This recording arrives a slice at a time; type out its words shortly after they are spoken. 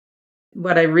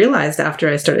What I realized after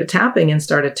I started tapping and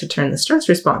started to turn the stress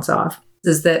response off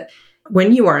is that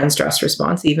when you are in stress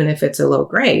response, even if it's a low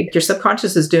grade, your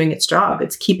subconscious is doing its job.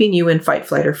 It's keeping you in fight,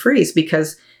 flight, or freeze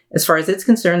because as far as it's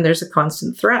concerned, there's a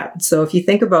constant threat. So if you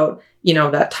think about,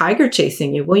 that tiger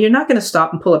chasing you, well, you're not going to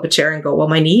stop and pull up a chair and go, well,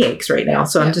 my knee aches right now,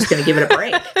 so I'm just going to give it a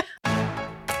break.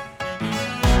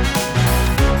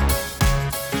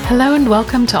 Hello and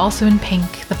welcome to Also in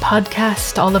Pink, the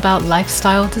podcast all about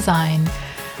lifestyle design,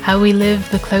 how we live,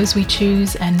 the clothes we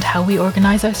choose, and how we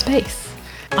organize our space.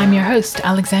 I'm your host,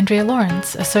 Alexandria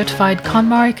Lawrence, a certified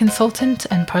KonMari consultant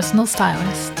and personal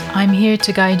stylist. I'm here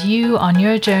to guide you on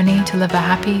your journey to live a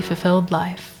happy, fulfilled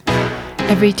life.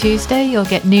 Every Tuesday, you'll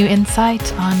get new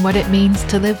insight on what it means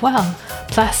to live well,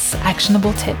 plus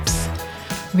actionable tips.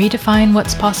 Redefine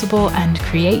what's possible and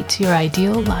create your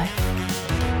ideal life.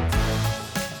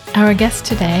 Our guest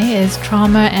today is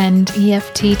trauma and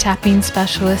EFT tapping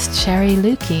specialist Sherry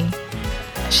Lukey.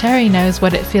 Sherry knows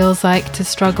what it feels like to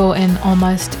struggle in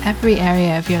almost every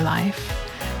area of your life,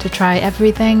 to try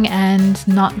everything and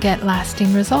not get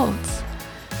lasting results.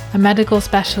 A medical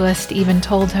specialist even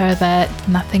told her that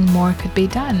nothing more could be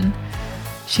done.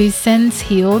 She's since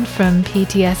healed from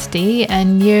PTSD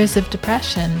and years of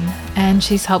depression, and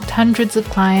she's helped hundreds of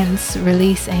clients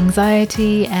release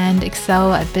anxiety and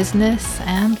excel at business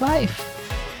and life.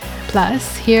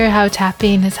 Plus, hear how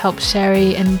tapping has helped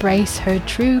Sherry embrace her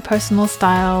true personal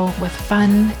style with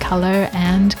fun, color,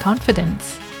 and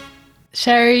confidence.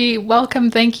 Sherry,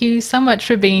 welcome. Thank you so much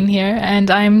for being here,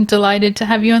 and I'm delighted to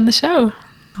have you on the show.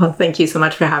 Well, thank you so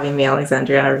much for having me,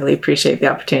 Alexandria. I really appreciate the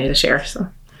opportunity to share.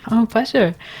 Oh,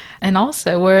 pleasure. And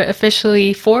also, we're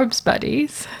officially Forbes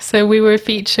buddies. So we were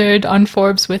featured on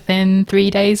Forbes within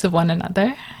 3 days of one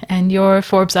another. And your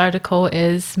Forbes article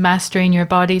is Mastering Your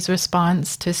Body's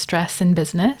Response to Stress in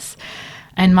Business.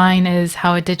 And mine is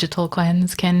How a Digital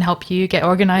Cleanse Can Help You Get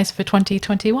Organized for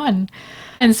 2021.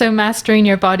 And so mastering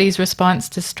your body's response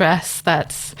to stress,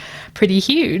 that's pretty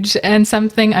huge and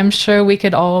something I'm sure we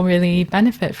could all really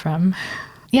benefit from.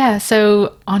 Yeah,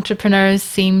 so entrepreneurs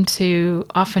seem to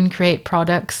often create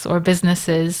products or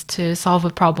businesses to solve a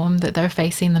problem that they're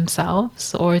facing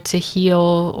themselves or to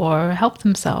heal or help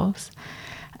themselves.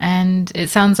 And it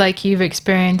sounds like you've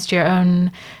experienced your own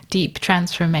deep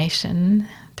transformation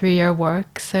through your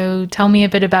work. So tell me a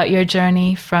bit about your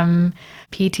journey from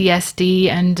PTSD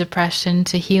and depression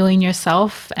to healing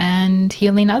yourself and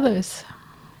healing others.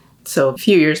 So a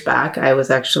few years back, I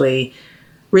was actually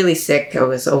really sick. I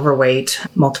was overweight,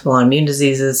 multiple autoimmune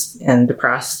diseases, and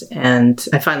depressed. And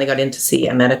I finally got in to see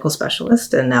a medical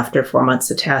specialist. And after 4 months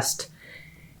of test,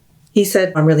 he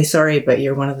said, I'm really sorry, but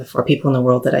you're one of the 4 people in the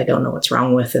world that I don't know what's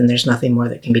wrong with, and there's nothing more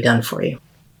that can be done for you.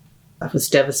 I was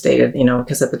devastated,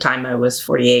 because at the time I was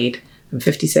 48. I'm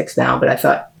 56 now, but I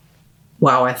thought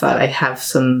I'd have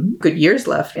some good years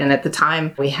left. And at the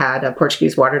time, we had a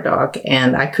Portuguese water dog,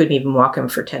 and I couldn't even walk him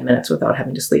for 10 minutes without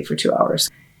having to sleep for 2 hours.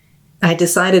 I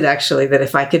decided actually that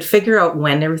if I could figure out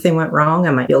when everything went wrong, I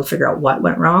might be able to figure out what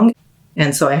went wrong.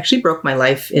 And so I actually broke my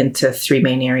life into 3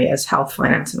 main areas: health,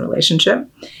 finance, and relationship.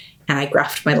 And I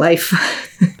graphed my life.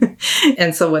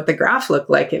 And so what the graph looked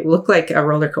like, it looked like a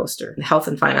roller coaster, health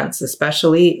and finance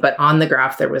especially. But on the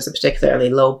graph, there was a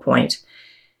particularly low point.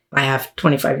 I have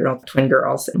 25-year-old twin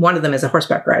girls. One of them is a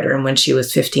horseback rider. And when she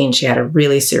was 15, she had a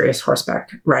really serious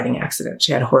horseback riding accident.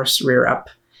 She had a horse rear up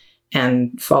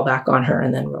and fall back on her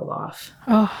and then roll off.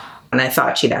 Oh. And I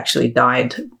thought she'd actually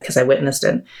died because I witnessed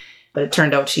it. But it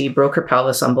turned out she broke her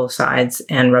pelvis on both sides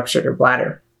and ruptured her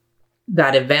bladder.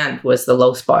 That event was the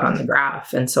low spot on the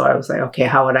graph. And so I was like, okay,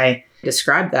 how would I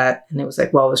describe that? And it was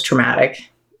like, well, it was traumatic.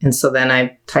 And so then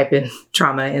I type in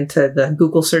trauma into the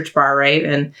Google search bar, right?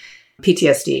 And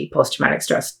PTSD, post-traumatic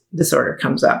stress disorder,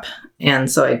 comes up.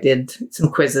 And so I did some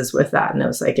quizzes with that. And it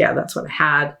was like, yeah, that's what I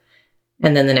had.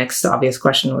 And then the next obvious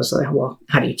question was like, well,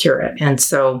 how do you cure it? And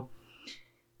so,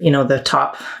 the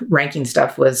top ranking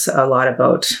stuff was a lot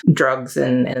about drugs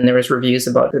and there was reviews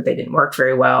about that they didn't work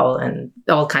very well and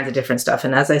all kinds of different stuff.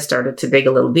 And as I started to dig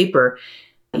a little deeper,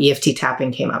 EFT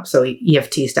tapping came up. So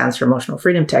EFT stands for Emotional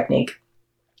Freedom Technique,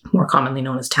 more commonly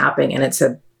known as tapping. And it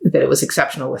said that it was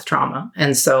exceptional with trauma.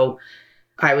 And so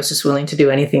I was just willing to do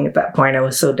anything at that point. I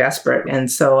was so desperate.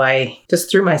 And so I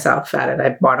just threw myself at it.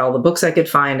 I bought all the books I could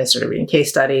find. I started reading case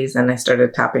studies and I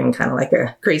started tapping kind of like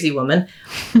a crazy woman,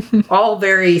 all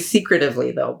very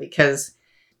secretively though, because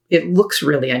it looks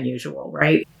really unusual,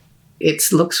 right? It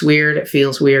looks weird. It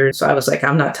feels weird. So I was like,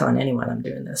 I'm not telling anyone I'm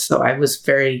doing this. So I was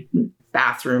very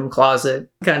bathroom,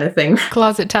 closet kind of thing.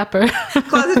 Closet tapper.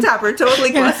 Closet tapper, totally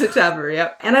closet tapper,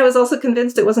 yep. And I was also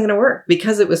convinced it wasn't going to work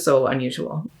because it was so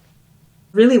unusual.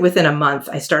 Really, within a month,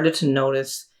 I started to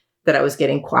notice that I was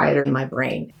getting quieter in my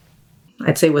brain.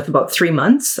 I'd say with about 3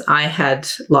 months, I had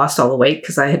lost all the weight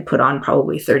because I had put on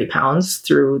probably 30 pounds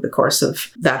through the course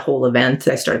of that whole event.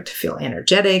 I started to feel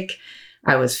energetic.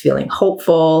 I was feeling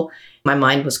hopeful. My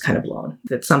mind was kind of blown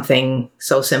that something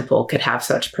so simple could have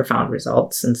such profound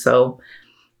results. And so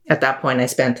at that point, I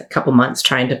spent a couple months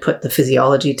trying to put the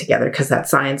physiology together because that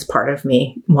science part of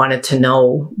me wanted to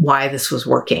know why this was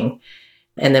working.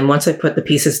 And then once I put the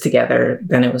pieces together,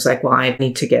 then it was like, well, I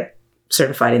need to get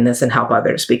certified in this and help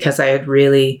others, because I had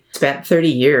really spent 30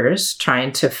 years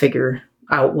trying to figure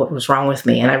out what was wrong with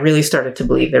me. And I really started to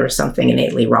believe there was something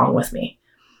innately wrong with me.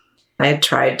 I had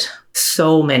tried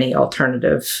so many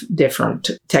alternative different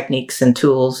techniques and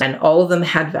tools, and all of them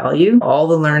had value. All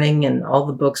the learning and all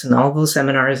the books and all those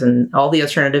seminars and all the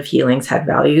alternative healings had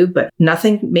value, but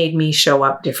nothing made me show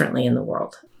up differently in the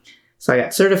world. So I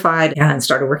got certified and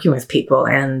started working with people,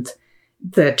 and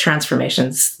the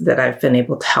transformations that I've been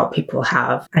able to help people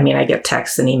have. I mean, I get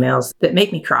texts and emails that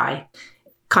make me cry.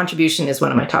 Contribution is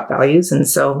one of my top values. And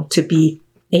so to be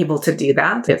able to do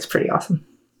that, it's pretty awesome.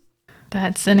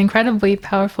 That's an incredibly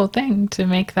powerful thing, to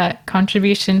make that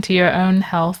contribution to your own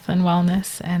health and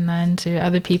wellness, and then to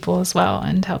other people as well,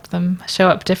 and help them show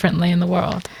up differently in the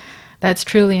world. That's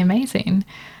truly amazing.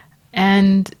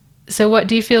 And so what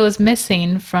do you feel is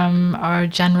missing from our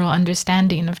general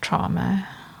understanding of trauma?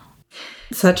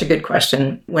 Such a good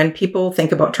question. When people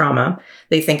think about trauma,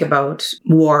 they think about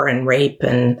war and rape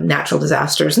and natural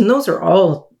disasters, and those are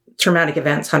all traumatic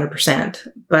events, 100%.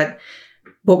 But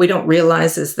what we don't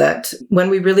realize is that when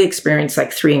we really experience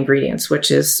like 3 ingredients,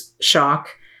 which is shock,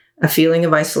 a feeling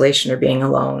of isolation or being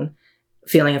alone,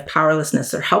 feeling of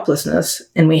powerlessness or helplessness,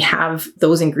 and we have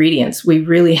those ingredients, we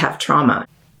really have trauma.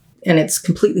 And it's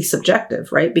completely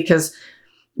subjective, right? Because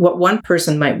what one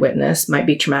person might witness might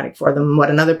be traumatic for them. What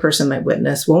another person might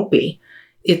witness won't be.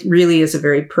 It really is a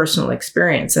very personal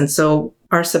experience. And so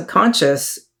our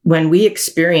subconscious, when we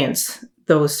experience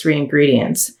those 3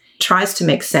 ingredients, tries to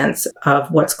make sense of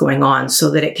what's going on so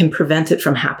that it can prevent it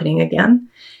from happening again.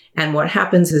 And what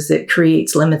happens is it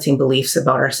creates limiting beliefs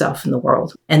about ourselves and the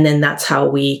world. And then that's how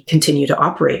we continue to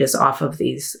operate, is off of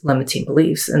these limiting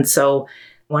beliefs. And so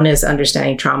one is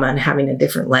understanding trauma and having a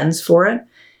different lens for it.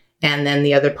 And then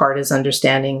the other part is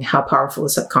understanding how powerful the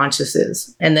subconscious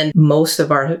is. And then most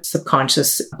of our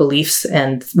subconscious beliefs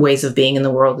and ways of being in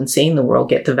the world and seeing the world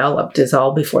get developed is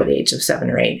all before the age of 7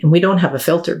 or 8. And we don't have a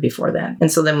filter before then.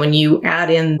 And so then when you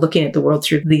add in looking at the world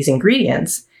through these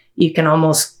ingredients, you can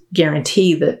almost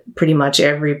guarantee that pretty much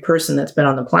every person that's been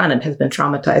on the planet has been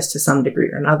traumatized to some degree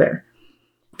or another.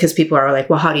 Because people are like,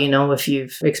 well, how do you know if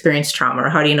you've experienced trauma, or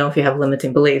how do you know if you have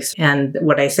limiting beliefs? And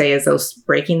what I say is those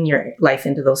breaking your life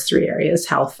into those 3 areas,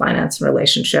 health, finance, and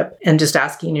relationship, and just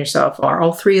asking yourself, are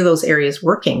all 3 of those areas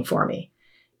working for me?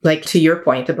 Like to your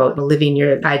point about living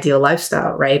your ideal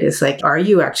lifestyle, right? It's like, are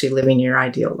you actually living your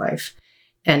ideal life?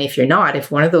 And if you're not,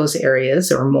 if one of those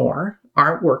areas or more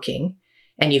aren't working,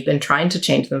 and you've been trying to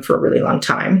change them for a really long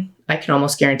time, I can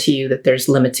almost guarantee you that there's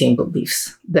limiting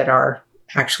beliefs that are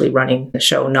actually running the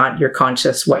show, not your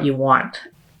conscious, what you want.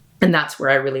 And that's where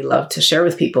I really love to share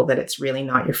with people that it's really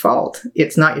not your fault.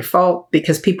 It's not your fault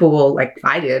because people will, like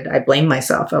I did, I blamed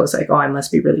myself. I was like, oh, I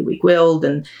must be really weak-willed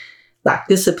and lack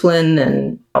discipline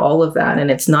and all of that. And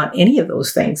it's not any of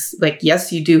those things. Like,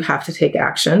 yes, you do have to take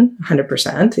action,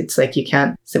 100%. It's like you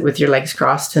can't sit with your legs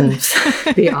crossed and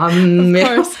be on.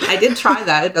 I did try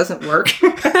that. It doesn't work.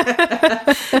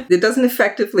 It doesn't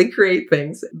effectively create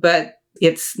things. But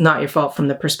it's not your fault from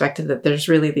the perspective that there's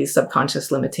really these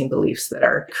subconscious limiting beliefs that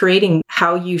are creating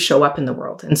how you show up in the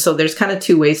world. And so there's kind of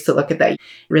 2 ways to look at that.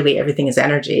 Really, everything is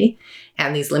energy,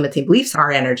 and these limiting beliefs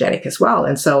are energetic as well.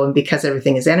 And so because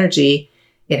everything is energy,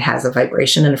 it has a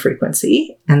vibration and a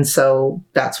frequency. And so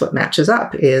that's what matches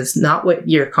up, is not what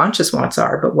your conscious wants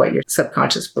are, but what your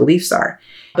subconscious beliefs are.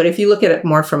 But if you look at it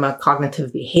more from a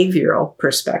cognitive behavioral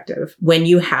perspective, when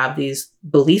you have these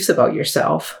beliefs about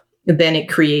yourself, then it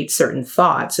creates certain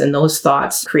thoughts, and those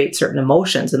thoughts create certain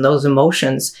emotions, and those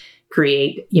emotions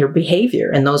create your behavior,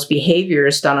 and those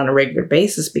behaviors done on a regular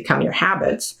basis become your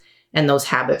habits, and those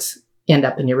habits end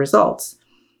up in your results.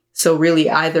 So really,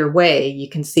 either way, you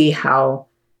can see how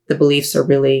the beliefs are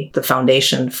really the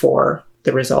foundation for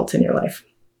the results in your life.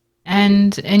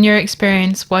 And in your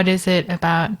experience, what is it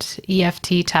about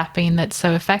EFT tapping that's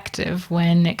so effective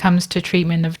when it comes to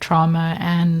treatment of trauma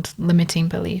and limiting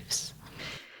beliefs?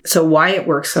 So why it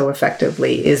works so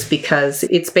effectively is because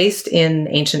it's based in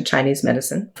ancient Chinese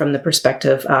medicine from the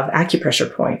perspective of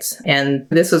acupressure points. And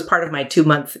this was part of my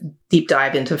 2-month deep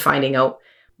dive into finding out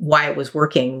why it was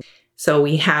working. So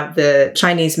we have the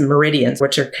Chinese meridians,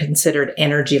 which are considered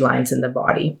energy lines in the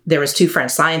body. There was 2 French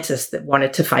scientists that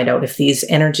wanted to find out if these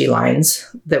energy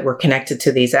lines that were connected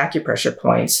to these acupressure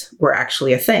points were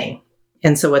actually a thing.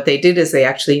 And so what they did is they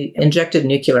actually injected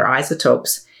nuclear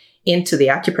isotopes into the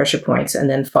acupressure points and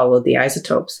then followed the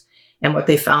isotopes. And what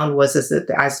they found was that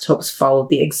the isotopes followed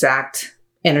the exact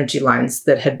energy lines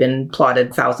that had been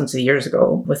plotted thousands of years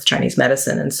ago with Chinese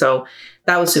medicine. And so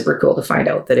that was super cool to find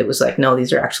out that it was like, no,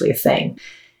 these are actually a thing.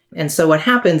 And so what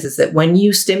happens is that when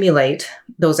you stimulate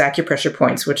those acupressure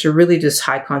points, which are really just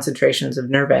high concentrations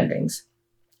of nerve endings,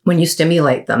 when you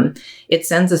stimulate them, it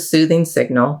sends a soothing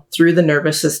signal through the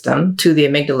nervous system to the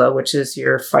amygdala, which is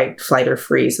your fight, flight, or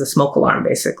freeze, the smoke alarm,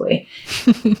 basically.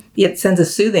 It sends a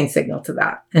soothing signal to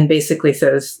that and basically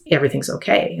says everything's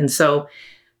okay. And so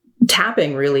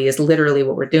tapping really is literally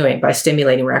what we're doing. By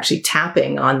stimulating, we're actually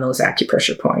tapping on those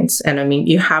acupressure points. And I mean,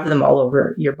 you have them all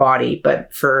over your body,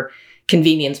 but for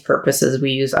convenience purposes,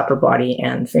 we use upper body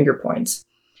and finger points.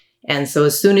 And so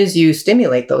as soon as you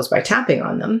stimulate those by tapping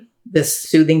on them, this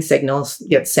soothing signal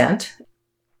gets sent.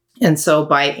 And so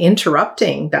by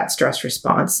interrupting that stress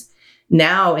response,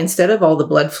 now instead of all the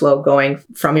blood flow going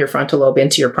from your frontal lobe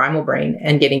into your primal brain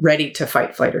and getting ready to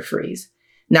fight, flight, or freeze,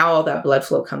 now all that blood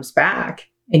flow comes back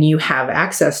and you have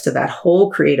access to that whole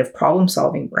creative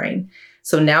problem-solving brain.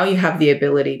 So now you have the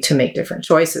ability to make different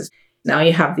choices. Now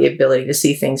you have the ability to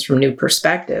see things from new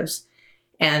perspectives.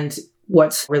 And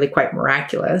what's really quite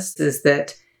miraculous is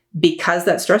that because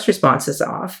that stress response is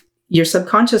off, your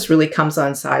subconscious really comes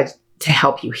on side to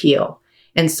help you heal.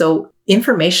 And so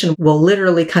information will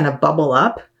literally kind of bubble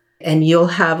up and you'll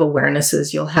have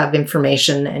awarenesses, you'll have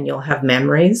information, and you'll have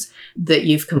memories that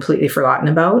you've completely forgotten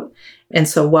about. And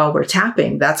so while we're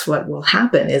tapping, that's what will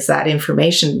happen is that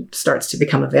information starts to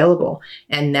become available.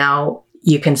 And now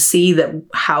you can see that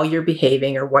how you're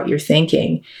behaving or what you're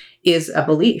thinking is a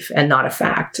belief and not a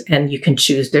fact. And you can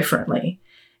choose differently.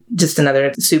 Just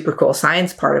another super cool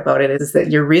science part about it is that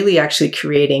you're really actually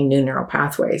creating new neural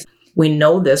pathways. We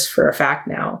know this for a fact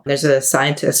now. There's a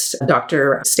scientist,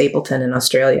 Dr. Stapleton in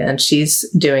Australia, and she's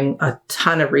doing a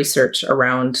ton of research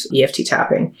around EFT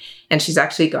tapping. And she's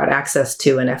actually got access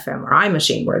to an fMRI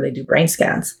machine where they do brain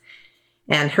scans.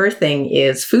 And her thing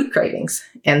is food cravings.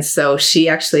 And so she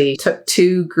actually took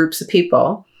 2 groups of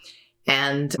people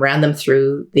and ran them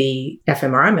through the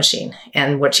fMRI machine.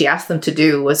 And what she asked them to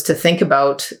do was to think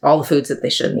about all the foods that they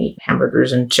shouldn't eat,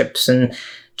 hamburgers and chips and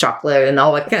chocolate and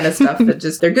all that kind of stuff that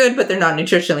just, they're good, but they're not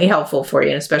nutritionally helpful for you,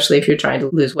 and especially if you're trying to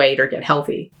lose weight or get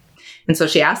healthy. And so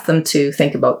she asked them to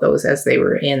think about those as they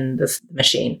were in this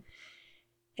machine.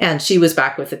 And she was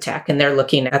back with the tech and they're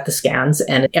looking at the scans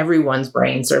and everyone's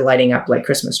brains are lighting up like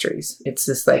Christmas trees. It's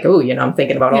just like, oh, I'm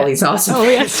thinking about all these awesome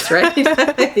foods, right? Starting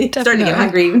to get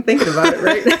hungry even thinking about it,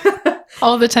 right?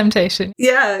 All the temptation.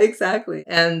 Yeah, exactly.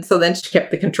 And so then she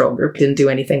kept the control group, didn't do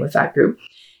anything with that group.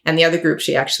 And the other group,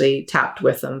 she actually tapped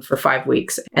with them for 5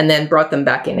 weeks and then brought them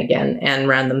back in again and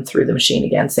ran them through the machine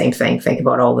again. Same thing. Think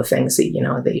about all the things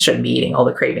that, that you shouldn't be eating, all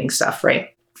the craving stuff, right?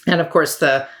 And of course,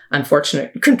 the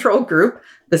unfortunate control group,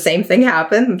 the same thing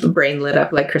happened. The brain lit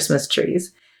up like Christmas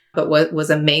trees. But what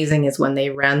was amazing is when they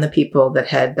ran the people that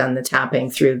had done the tapping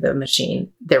through the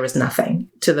machine, there was nothing,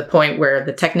 to the point where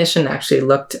the technician actually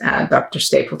looked at Dr.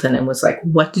 Stapleton and was like,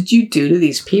 what did you do to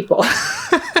these people?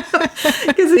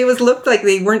 Because it looked like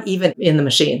they weren't even in the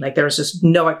machine. Like there was just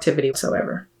no activity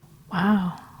whatsoever.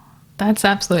 Wow. That's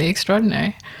absolutely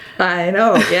extraordinary. I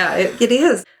know. Yeah, it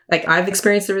is. Like I've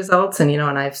experienced the results and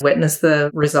I've witnessed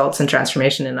the results and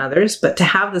transformation in others, but to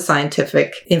have the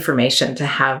scientific information, to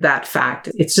have that fact,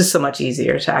 it's just so much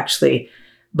easier to actually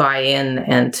buy in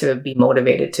and to be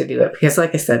motivated to do it. Because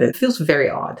like I said, it feels very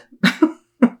odd.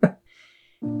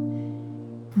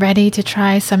 Ready to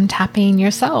try some tapping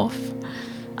yourself?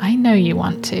 I know you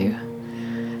want to.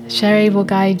 Sherry will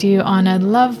guide you on a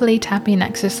lovely tapping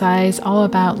exercise all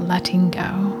about letting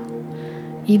go.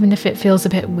 Even if it feels a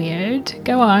bit weird,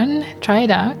 go on, try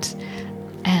it out.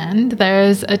 And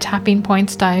there's a tapping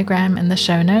points diagram in the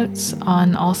show notes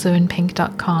on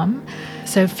alsoinpink.com.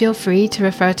 So feel free to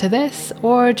refer to this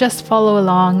or just follow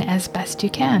along as best you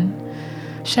can.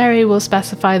 Sherry will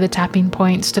specify the tapping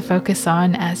points to focus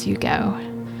on as you go.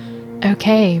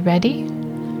 Okay, ready?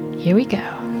 Here we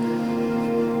go.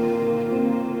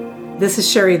 This is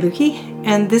Sherry Lukey,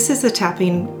 and this is a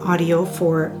tapping audio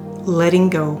for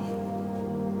letting go.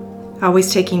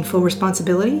 Always taking full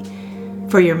responsibility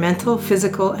for your mental,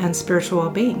 physical, and spiritual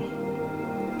well-being.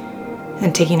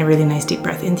 And taking a really nice deep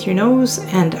breath in through your nose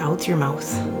and out through your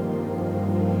mouth.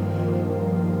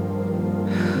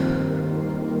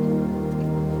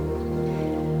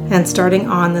 And starting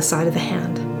on the side of the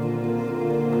hand.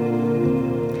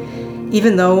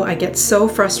 even though I get so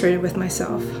frustrated with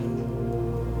myself.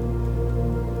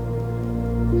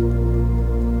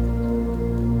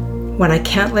 When I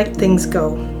can't let things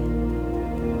go.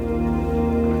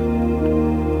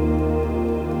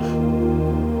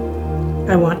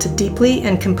 I want to deeply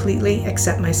and completely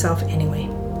accept myself anyway.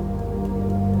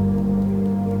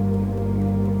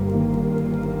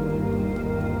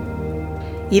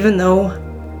 Even though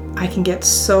I can get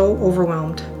so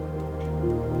overwhelmed.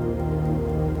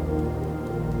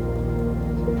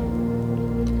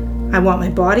 I want my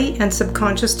body and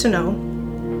subconscious to know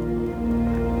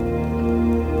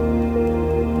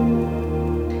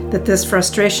that this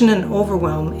frustration and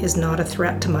overwhelm is not a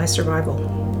threat to my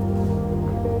survival.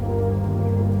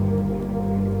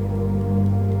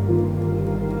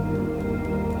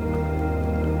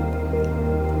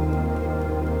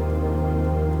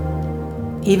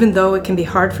 Even though it can be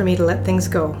hard for me to let things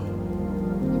go.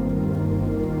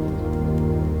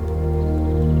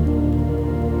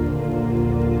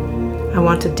 I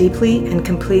want to deeply and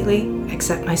completely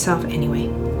accept myself anyway.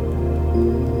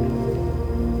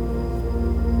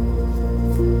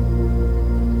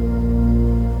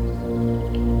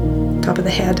 Top of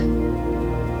the head.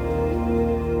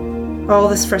 All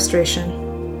this frustration.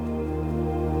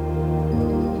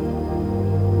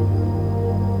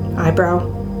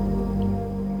 Eyebrow.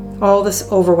 All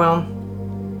this overwhelm.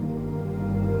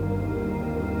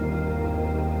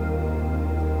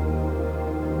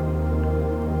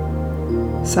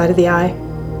 Side of the eye.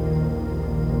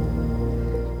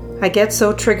 I get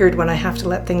so triggered when I have to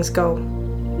let things go.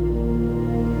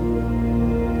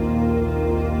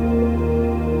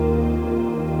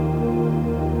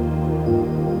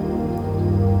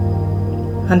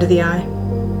 Under the eye.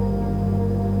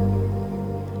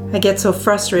 I get so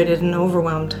frustrated and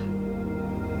overwhelmed.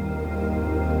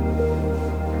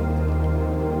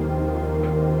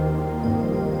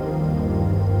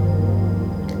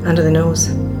 Under the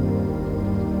nose.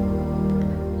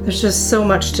 There's just so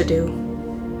much to do.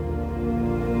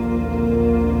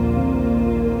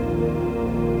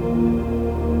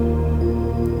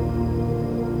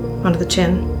 Under the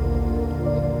chin.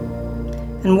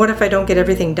 And what if I don't get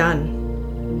everything done?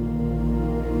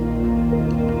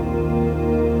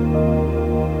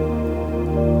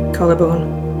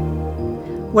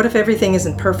 Collarbone. What if everything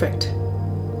isn't perfect?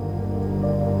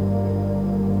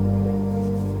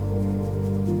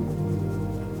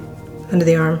 Under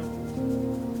the arm.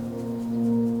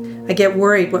 I get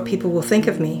worried what people will think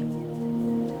of me.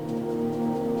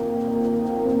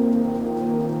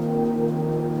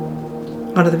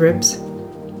 Under the ribs.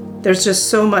 There's just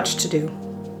so much to do.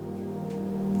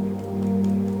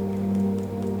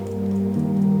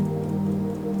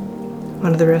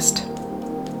 Under the wrist.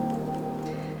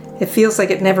 It feels like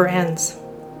it never ends.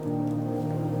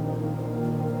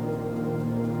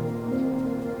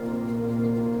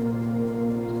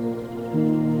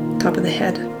 Top of the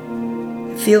head.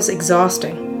 It feels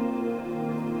exhausting.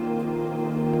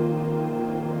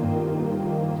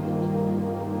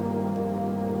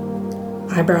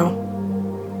 Eyebrow.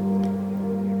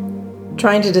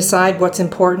 Trying to decide what's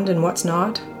important and what's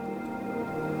not.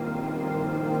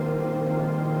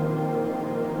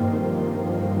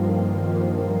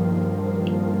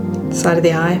 Side of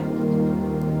the eye.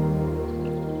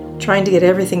 Trying to get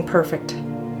everything perfect.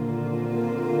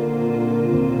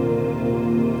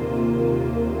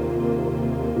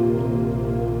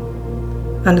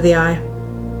 Under the eye.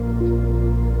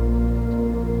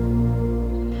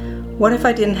 What if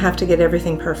I didn't have to get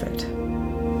everything perfect?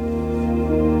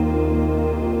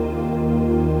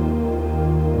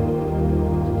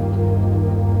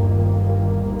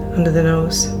 Under the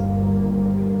nose.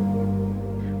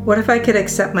 What if I could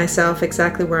accept myself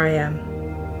exactly where I am?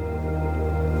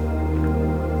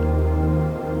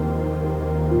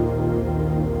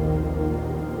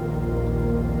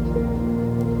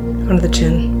 Under the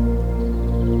chin.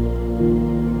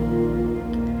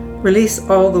 Release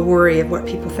all the worry of what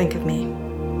people think of me.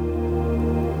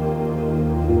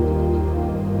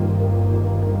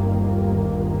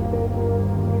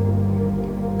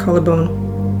 Collarbone.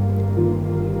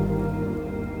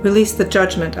 Release the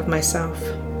judgment of myself.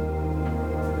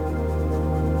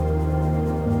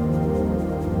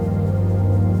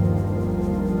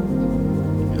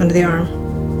 Under the arm.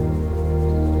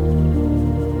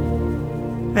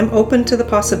 I'm open to the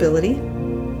possibility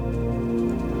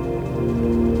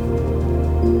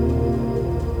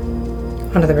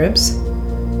under the ribs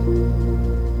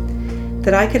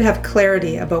that I could have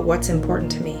clarity about what's important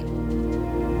to me.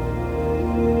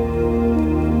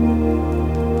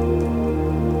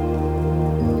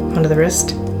 Under the wrist,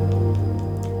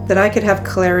 that I could have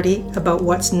clarity about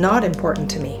what's not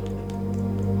important to me.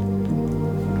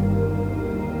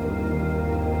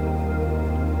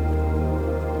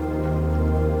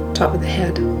 top of the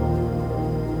head.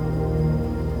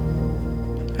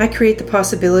 I create the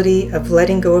possibility of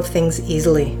letting go of things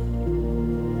easily.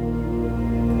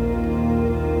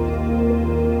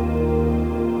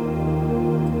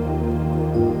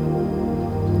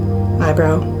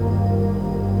 Eyebrow.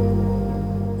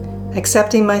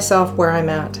 Accepting myself where I'm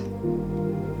at.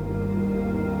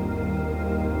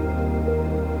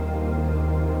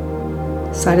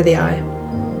 Side of the eye.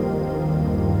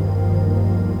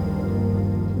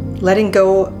 Letting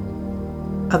go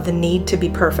of the need to be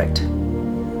perfect.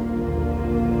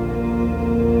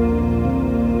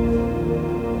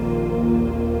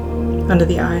 Under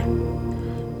the eye.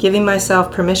 Giving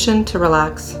myself permission to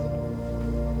relax.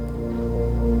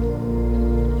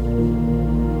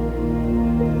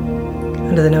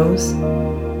 Under the nose,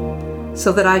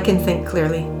 so that I can think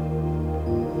clearly.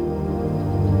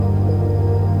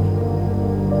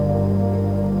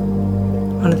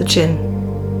 Under the chin,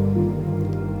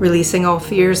 releasing all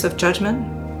fears of judgment.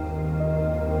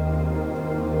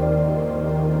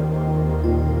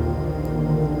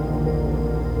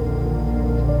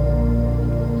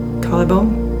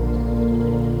 Collarbone,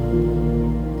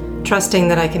 trusting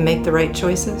that I can make the right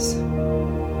choices.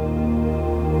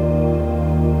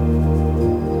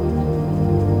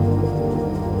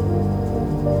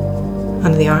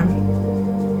 Under the arm,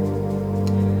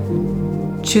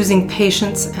 choosing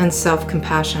patience and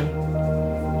self-compassion.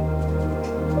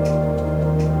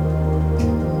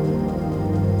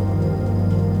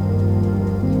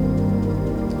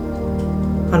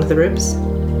 Under the ribs,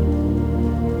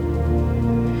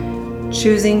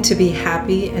 choosing to be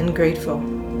happy and grateful.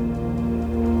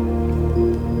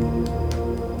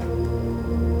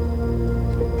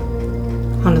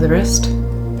 Under the wrist,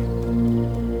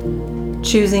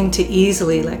 choosing to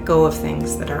easily let go of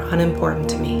things that are unimportant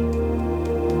to me.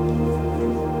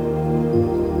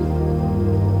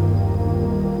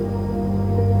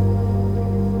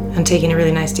 And taking a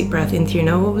really nice deep breath in through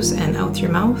your nose and out through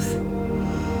your mouth.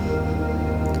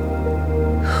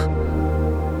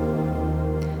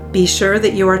 Be sure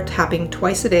that you are tapping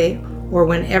twice a day or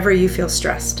whenever you feel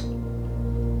stressed,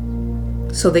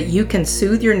 so that you can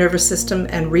soothe your nervous system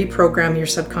and reprogram your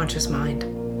subconscious mind.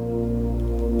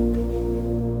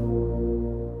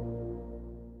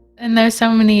 And there's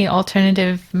so many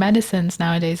alternative medicines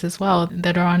nowadays as well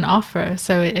that are on offer.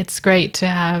 So it's great to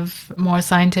have more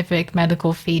scientific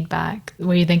medical feedback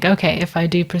where you think, okay, if I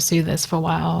do pursue this for a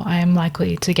while, I am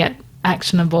likely to get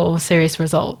actionable, serious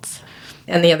results.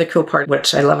 And the other cool part,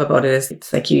 which I love about it, is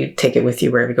it's like you take it with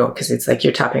you wherever you go, because it's like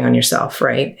you're tapping on yourself,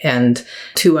 right? And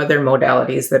two other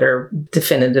modalities that are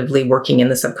definitively working in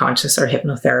the subconscious are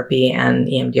hypnotherapy and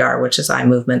EMDR, which is eye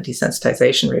movement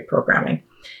desensitization reprogramming.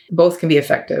 Both can be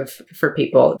effective for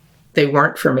people. They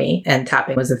weren't for me, and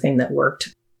tapping was the thing that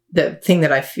worked. The thing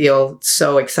that I feel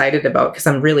so excited about, because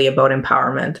I'm really about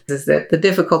empowerment, is that the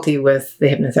difficulty with the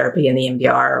hypnotherapy and the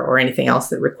EMDR or anything else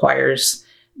that requires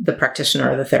the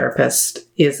practitioner or the therapist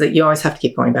is that you always have to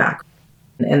keep going back.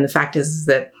 And the fact is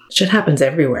that shit happens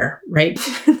everywhere, right?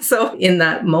 So in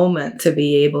that moment, to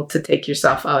be able to take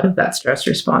yourself out of that stress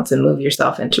response and move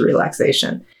yourself into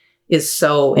relaxation is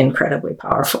so incredibly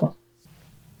powerful.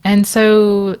 And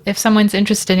so if someone's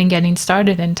interested in getting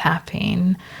started in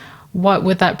tapping, what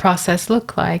would that process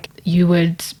look like? You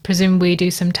would presumably do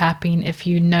some tapping if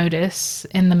you notice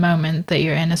in the moment that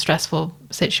you're in a stressful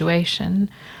situation.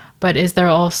 But is there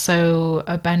also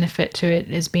a benefit to it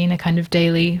as being a kind of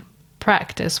daily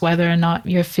practice, whether or not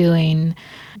you're feeling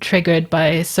triggered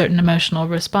by certain emotional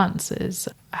responses?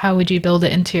 How would you build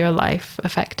it into your life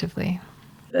effectively?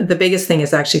 The biggest thing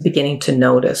is actually beginning to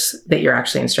notice that you're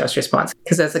actually in stress response.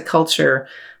 Because as a culture,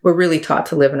 we're really taught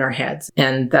to live in our heads.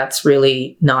 And that's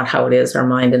really not how it is. Our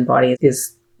mind and body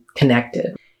is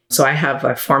connected. So I have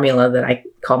a formula that I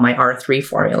call my R3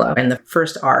 formula. And the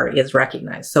first R is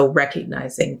recognize. So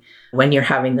recognizing when you're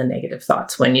having the negative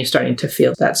thoughts, when you're starting to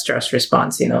feel that stress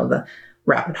response, the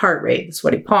rapid heart rate, the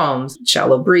sweaty palms,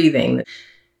 shallow breathing,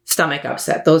 stomach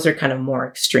upset. Those are kind of more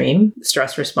extreme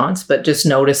stress response, but just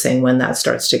noticing when that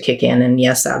starts to kick in. And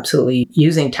yes, absolutely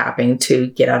using tapping to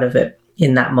get out of it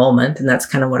in that moment. And that's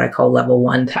kind of what I call level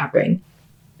 1 tapping.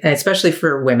 And especially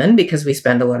for women, because we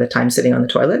spend a lot of time sitting on the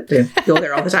toilet. We go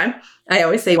there all the time. I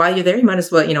always say, while you're there, you might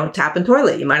as well, tap and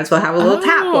toilet. You might as well have a little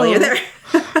tap while you're there.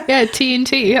 Yeah,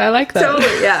 T&T. I like that.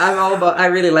 Totally. Yeah, I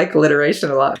really like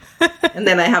alliteration a lot. And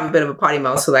then I have a bit of a potty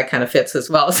mouth, so that kind of fits as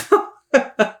well. So.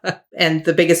 And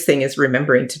the biggest thing is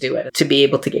remembering to do it, to be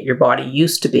able to get your body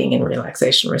used to being in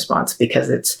relaxation response,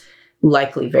 because it's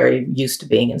likely very used to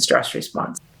being in stress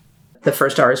response. The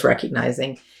first R is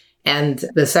recognizing. And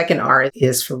the second R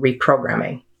is for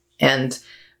reprogramming. And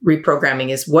reprogramming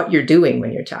is what you're doing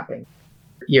when you're tapping.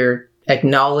 You're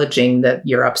acknowledging that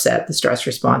you're upset, the stress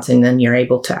response, and then you're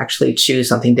able to actually choose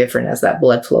something different as that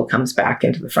blood flow comes back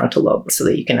into the frontal lobe so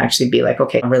that you can actually be like,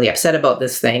 okay, I'm really upset about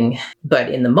this thing.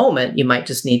 But in the moment, you might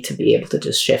just need to be able to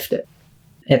just shift it.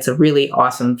 It's a really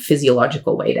awesome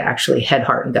physiological way to actually head,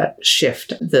 heart, and gut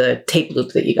shift the tape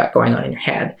loop that you got going on in your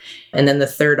head. And then the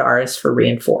third R is for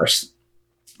reinforce.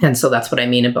 And so that's what I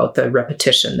mean about the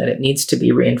repetition, that it needs to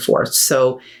be reinforced.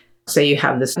 So say you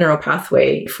have this neural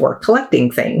pathway for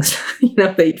collecting things,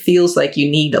 that it feels like you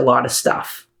need a lot of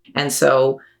stuff. And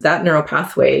so that neural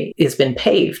pathway has been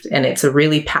paved, and it's a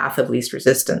really path of least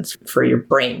resistance for your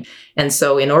brain. And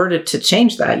so in order to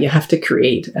change that, you have to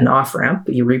create an off-ramp.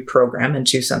 You reprogram and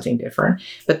choose something different.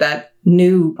 But that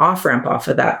new off-ramp off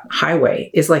of that highway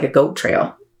is like a goat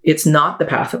trail. It's not the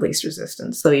path of least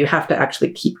resistance. So you have to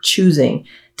actually keep choosing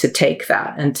to take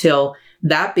that until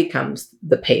that becomes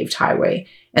the paved highway.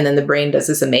 And then the brain does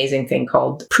this amazing thing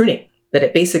called pruning, that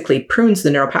it basically prunes the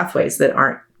neural pathways that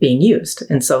aren't being used.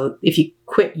 And so if you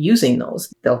quit using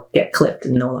those, they'll get clipped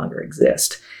and no longer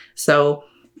exist. So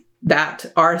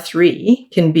that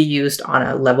R3 can be used on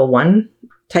a level 1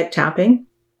 type tapping.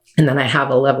 And then I have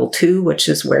a level 2, which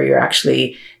is where you're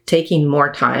actually taking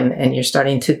more time and you're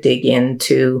starting to dig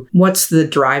into what's the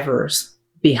drivers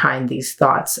behind these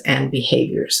thoughts and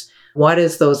behaviors. What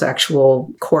is those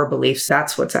actual core beliefs?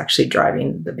 That's what's actually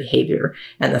driving the behavior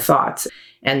and the thoughts.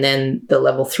 And then the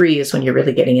level 3 is when you're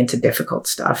really getting into difficult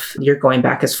stuff. You're going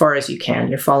back as far as you can.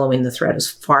 You're following the thread as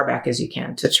far back as you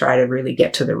can to try to really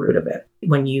get to the root of it.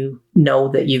 When you know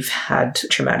that you've had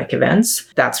traumatic events,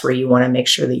 that's where you want to make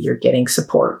sure that you're getting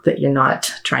support, that you're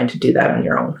not trying to do that on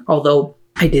your own. Although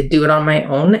I did do it on my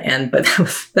own, but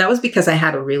that was because I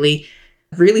had a really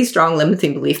strong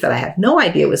limiting belief that I had no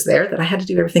idea was there, that I had to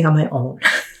do everything on my own.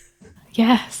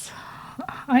 Yes.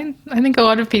 I think a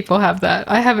lot of people have that.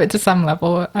 I have it to some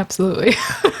level, absolutely.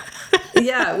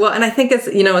 Yeah, well, and I think as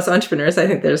entrepreneurs, I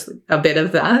think there's a bit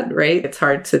of that, right? It's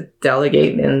hard to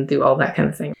delegate and do all that kind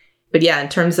of thing. But yeah, in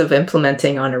terms of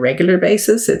implementing on a regular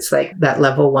basis, it's like that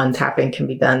level 1 tapping can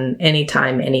be done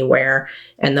anytime, anywhere.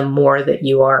 And the more that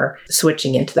you are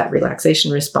switching into that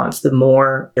relaxation response, the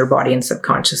more your body and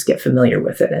subconscious get familiar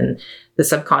with it. And the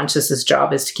subconscious's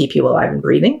job is to keep you alive and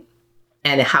breathing.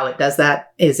 And how it does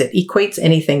that is it equates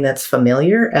anything that's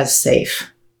familiar as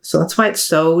safe. So that's why it's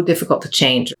so difficult to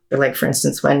change. Like, for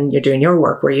instance, when you're doing your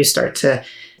work, where you start to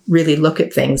really look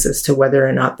at things as to whether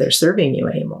or not they're serving you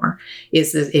anymore,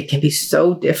 is that it can be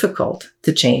so difficult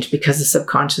to change because the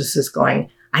subconscious is going,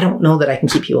 I don't know that I can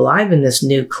keep you alive in this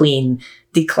new, clean,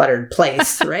 decluttered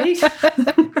place, right?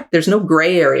 There's no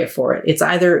gray area for it. It's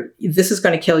either this is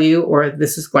going to kill you or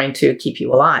this is going to keep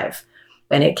you alive.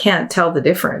 And it can't tell the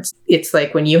difference. It's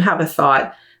like when you have a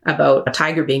thought about a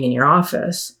tiger being in your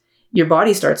office, your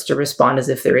body starts to respond as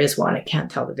if there is one. It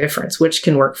can't tell the difference, which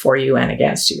can work for you and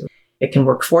against you. It can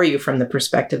work for you from the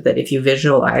perspective that if you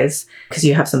visualize, because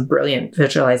you have some brilliant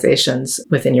visualizations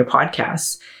within your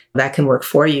podcasts, that can work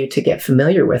for you to get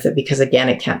familiar with it because, again,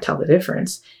 it can't tell the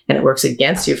difference. And it works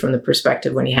against you from the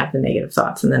perspective when you have the negative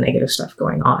thoughts and the negative stuff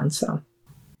going on. So,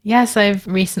 yes, I've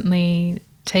recently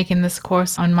taken this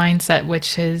course on mindset,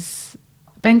 which has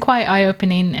been quite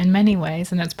eye-opening in many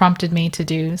ways, and it's prompted me to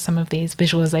do some of these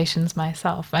visualizations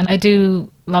myself. And I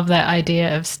do love that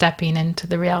idea of stepping into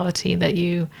the reality that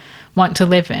you want to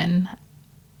live in.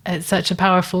 It's such a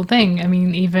powerful thing. I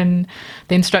mean, even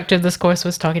the instructor of this course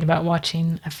was talking about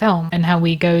watching a film and how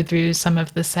we go through some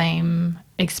of the same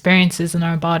experiences in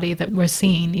our body that we're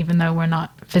seeing, even though we're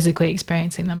not physically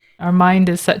experiencing them. Our mind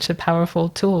is such a powerful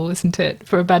tool, isn't it,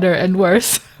 for better and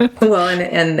worse? Well,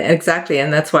 and exactly.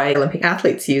 And that's why Olympic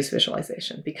athletes use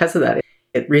visualization. Because of that,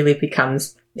 it really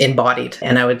becomes embodied.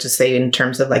 And I would just say, in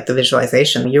terms of like the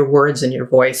visualization, your words and your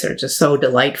voice are just so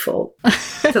delightful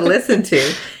to listen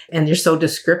to. And you're so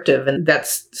descriptive. And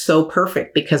that's so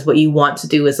perfect because what you want to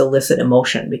do is elicit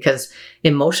emotion, because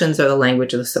emotions are the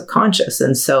language of the subconscious.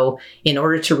 And so in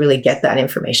order to really get that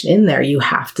information in there, you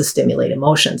have to stimulate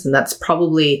emotions. And that's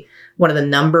probably one of the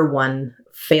number one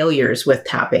failures with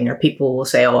tapping, or people will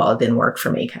say, oh, well, it didn't work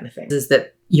for me kind of thing, is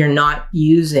that you're not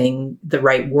using the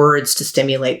right words to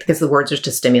stimulate, because the words are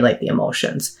to stimulate the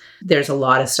emotions. There's a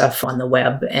lot of stuff on the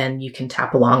web and you can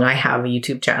tap along. I have a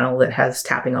YouTube channel that has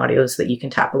tapping audios that you can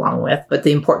tap along with. But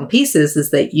the important piece is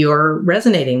that you're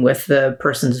resonating with the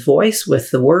person's voice,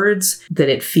 with the words, that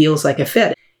it feels like a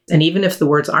fit. And even if the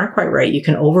words aren't quite right, you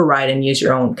can override and use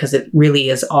your own, because it really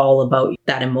is all about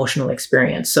that emotional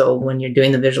experience. So when you're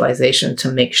doing the visualization, to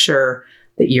make sure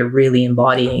that you're really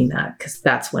embodying that, because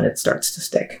that's when it starts to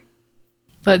stick.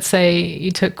 Let's say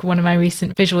you took one of my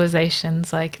recent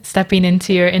visualizations, like stepping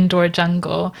into your indoor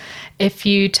jungle. If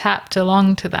you tapped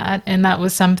along to that and that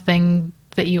was something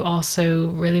that you also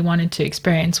really wanted to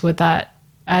experience, would that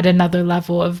add another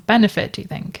level of benefit, do you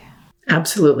think?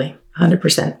 Absolutely,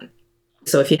 100%.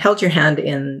 So if you held your hand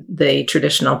in the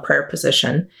traditional prayer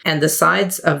position and the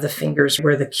sides of the fingers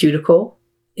where the cuticle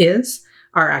is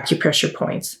are acupressure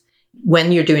points.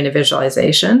 When you're doing a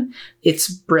visualization, it's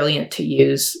brilliant to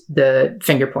use the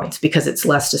finger points because it's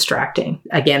less distracting.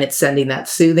 Again, it's sending that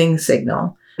soothing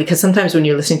signal, because sometimes when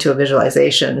you're listening to a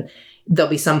visualization, there'll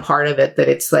be some part of it that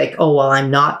it's like, oh, well, I'm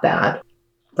not that.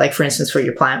 Like, for instance, for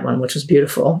your plant one, which was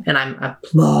beautiful. And I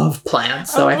love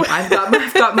plants. So I've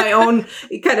got my own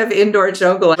kind of indoor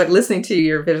jungle. But listening to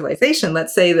your visualization,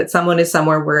 let's say that someone is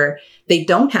somewhere where they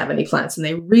don't have any plants and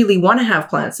they really want to have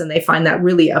plants and they find that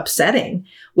really upsetting.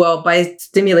 Well, by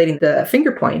stimulating the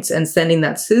finger points and sending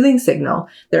that soothing signal,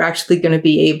 they're actually going to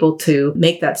be able to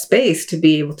make that space to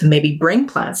be able to maybe bring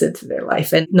plants into their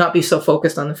life and not be so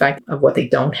focused on the fact of what they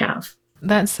don't have.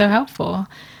 That's so helpful.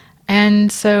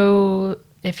 And so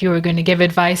if you were going to give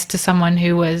advice to someone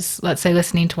who was, let's say,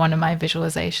 listening to one of my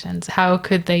visualizations, how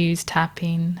could they use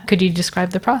tapping? Could you describe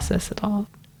the process at all?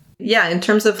 Yeah, in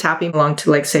terms of tapping along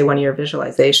to, like, say, one of your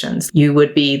visualizations, you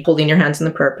would be holding your hands in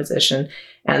the prayer position,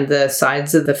 and the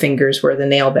sides of the fingers where the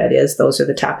nail bed is, those are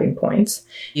the tapping points.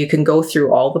 You can go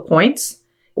through all the points,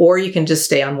 or you can just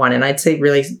stay on one. And I'd say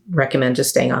really recommend just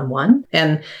staying on one.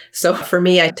 And so for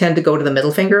me, I tend to go to the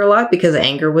middle finger a lot because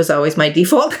anger was always my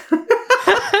default.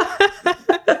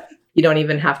 You don't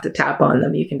even have to tap on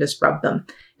them. You can just rub them.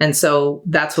 And so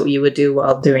that's what you would do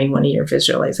while doing one of your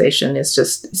visualization, is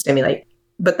just stimulate.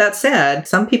 But that said,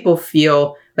 some people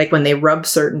feel like when they rub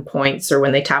certain points or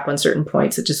when they tap on certain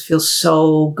points, it just feels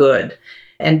so good.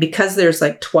 And because there's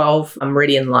like 12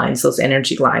 meridian lines, those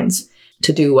energy lines,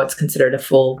 to do what's considered a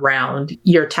full round,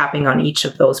 you're tapping on each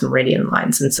of those meridian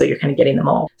lines. And so you're kind of getting them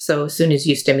all. So as soon as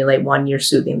you stimulate one, you're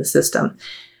soothing the system.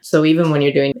 So even when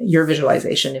you're doing your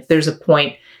visualization, if there's a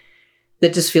point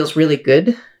that just feels really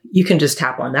good, you can just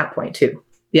tap on that point too.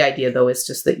 The idea, though, is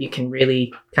just that you can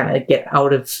really kind of get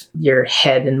out of your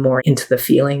head and more into the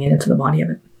feeling and into the body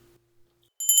of it.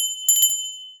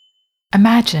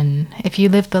 Imagine if you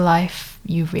live the life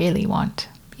you really want.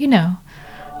 You know,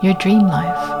 your dream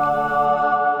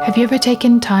life. Have you ever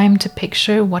taken time to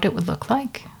picture what it would look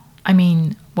like? I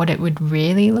mean, what it would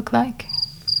really look like?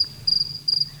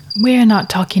 We're not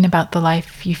talking about the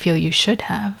life you feel you should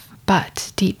have,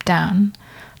 but deep down,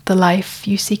 the life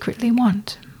you secretly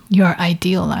want. Your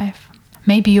ideal life.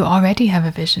 Maybe you already have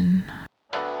a vision.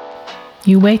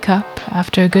 You wake up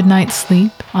after a good night's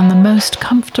sleep on the most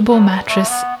comfortable mattress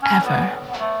ever,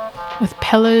 with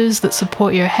pillows that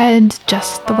support your head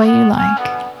just the way you like.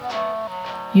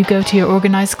 You go to your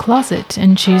organized closet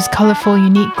and choose colorful,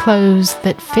 unique clothes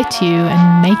that fit you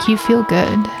and make you feel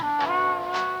good.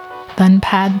 Then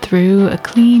pad through a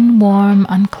clean, warm,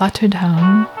 uncluttered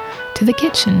home to the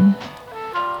kitchen.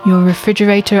 Your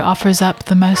refrigerator offers up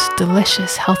the most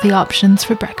delicious, healthy options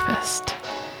for breakfast.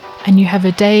 And you have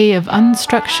a day of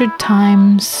unstructured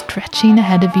time stretching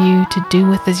ahead of you to do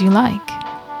with as you like.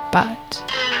 But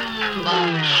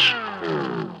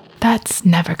that's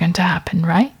never going to happen,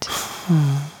 right?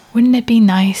 Wouldn't it be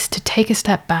nice to take a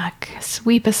step back,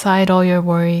 sweep aside all your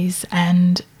worries,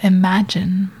 and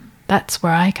imagine? That's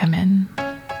where I come in.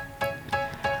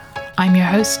 I'm your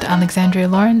host, Alexandria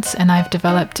Lawrence, and I've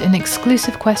developed an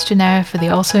exclusive questionnaire for the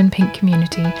Also in Pink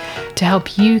community to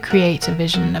help you create a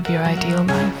vision of your ideal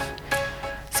life.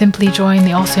 Simply join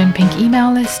the Also in Pink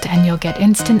email list and you'll get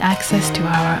instant access to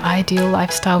our Ideal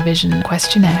Lifestyle Vision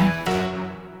questionnaire.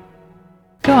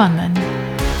 Go on then.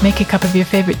 Make a cup of your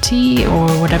favorite tea or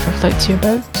whatever floats your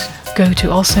boat. Go to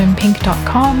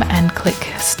alsoinpink.com and click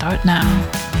Start Now.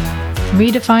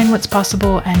 Redefine what's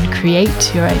possible and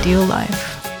create your ideal life.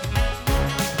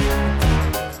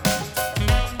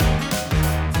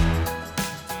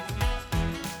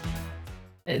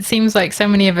 It seems like so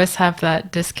many of us have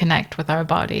that disconnect with our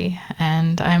body,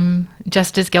 and I'm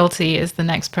just as guilty as the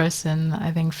next person.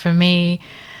 I think for me,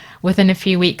 within a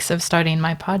few weeks of starting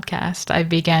my podcast, I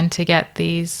began to get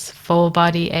these full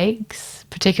body aches,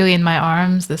 particularly in my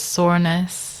arms, the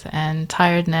soreness and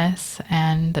tiredness,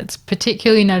 and it's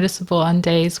particularly noticeable on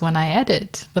days when I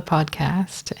edit the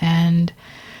podcast. And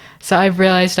so I've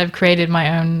realized I've created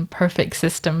my own perfect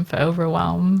system for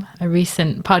overwhelm. A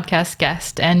recent podcast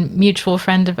guest and mutual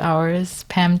friend of ours,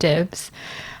 Pam Dibbs,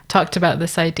 talked about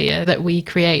this idea that we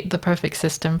create the perfect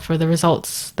system for the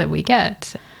results that we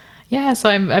get. Yeah, so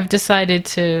I've decided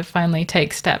to finally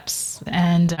take steps,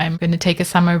 and I'm going to take a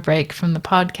summer break from the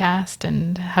podcast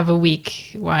and have a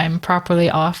week where I'm properly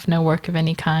off, no work of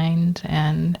any kind,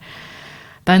 and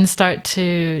then start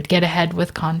to get ahead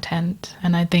with content.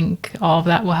 And I think all of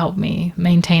that will help me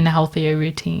maintain a healthier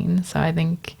routine. So I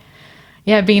think,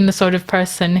 yeah, being the sort of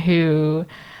person who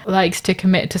likes to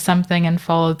commit to something and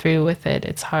follow through with it,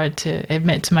 it's hard to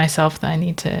admit to myself that I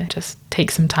need to just take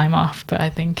some time off. But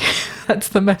I think that's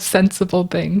the most sensible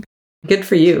thing. Good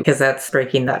for you, because that's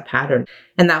breaking that pattern.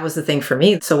 And that was the thing for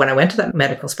me. So when I went to that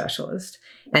medical specialist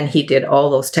and he did all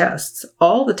those tests,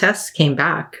 all the tests came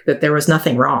back that there was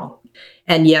nothing wrong.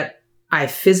 And yet I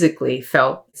physically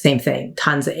felt the same thing,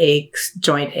 tons of aches,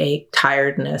 joint ache,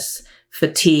 tiredness,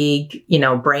 fatigue,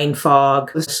 brain fog.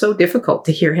 It was so difficult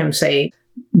to hear him say,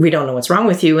 we don't know what's wrong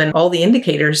with you. And all the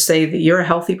indicators say that you're a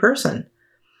healthy person.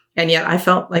 And yet I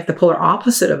felt like the polar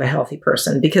opposite of a healthy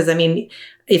person, because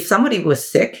if somebody was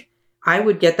sick, I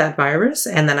would get that virus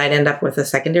and then I'd end up with a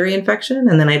secondary infection,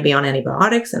 and then I'd be on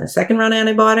antibiotics and a second round of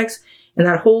antibiotics. And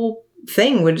that whole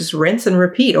thing would just rinse and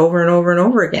repeat over and over and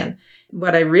over again.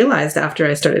 What I realized after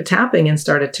I started tapping and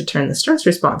started to turn the stress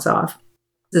response off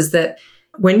is that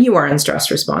when you are in stress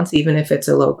response, even if it's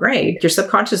a low grade, your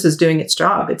subconscious is doing its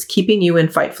job. It's keeping you in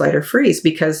fight, flight, or freeze,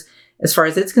 because as far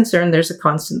as it's concerned, there's a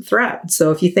constant threat.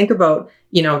 So if you think about,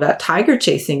 that tiger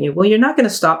chasing you, well, you're not going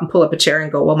to stop and pull up a chair and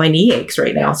go, well, my knee aches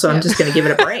right now, so I'm just going to give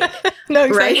it a break. No,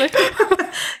 exactly.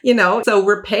 Right? So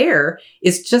repair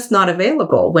is just not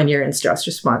available when you're in stress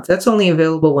response. That's only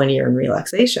available when you're in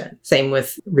relaxation. Same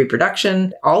with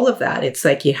reproduction, all of that. It's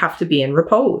like you have to be in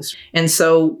repose. And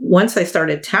so once I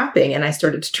started tapping and I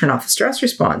started to turn off the stress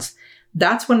response,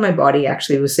 that's when my body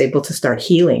actually was able to start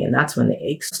healing. And that's when the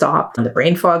aches stopped and the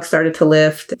brain fog started to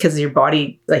lift, because your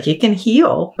body, it can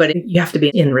heal, but you have to be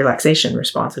in relaxation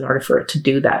response in order for it to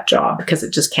do that job, because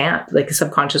it just can't. The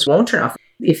subconscious won't turn off.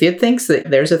 If it thinks that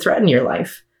there's a threat in your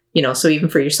life, so even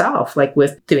for yourself,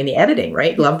 with doing the editing,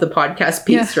 right? Love the podcast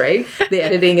piece, yeah. Right? The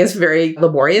editing is very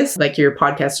laborious. Your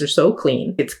podcasts are so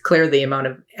clean. It's clear the amount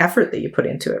of effort that you put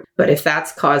into it. But if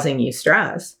that's causing you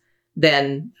stress,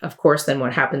 then of course,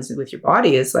 what happens with your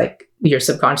body is your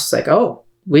subconscious is oh,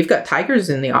 we've got tigers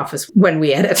in the office when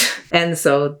we edit. And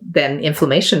so then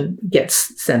inflammation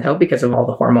gets sent out because of all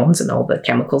the hormones and all the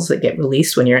chemicals that get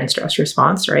released when you're in stress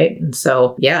response, right? And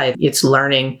so, yeah, it's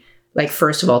learning,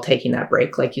 first of all, taking that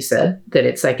break, like you said, that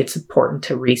it's important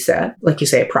to reset, like you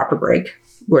say, a proper break,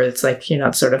 where it's you're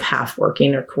not sort of half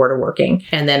working or quarter working.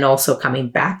 And then also coming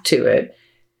back to it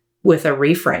with a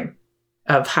reframe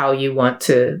of how you want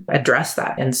to address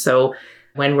that. And so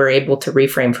when we're able to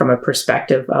reframe from a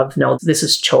perspective of, no, this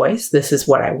is choice, this is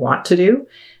what I want to do,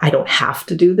 I don't have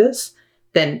to do this,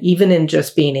 then even in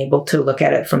just being able to look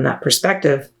at it from that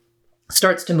perspective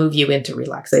starts to move you into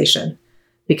relaxation.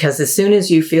 Because as soon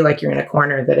as you feel like you're in a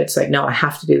corner that it's no, I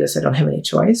have to do this, I don't have any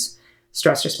choice,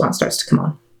 stress response starts to come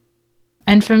on.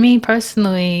 And for me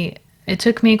personally, it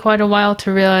took me quite a while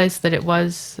to realize that it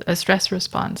was a stress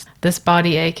response, this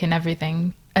body ache and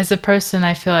everything. As a person,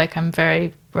 I feel like I'm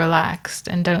very relaxed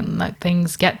and don't let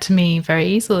things get to me very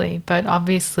easily. But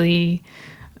obviously,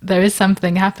 there is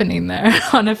something happening there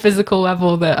on a physical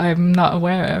level that I'm not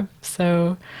aware of.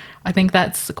 So I think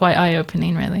that's quite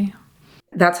eye-opening, really.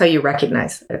 That's how you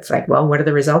recognize. It's well, what are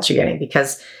the results you're getting?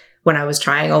 Because when I was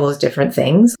trying all those different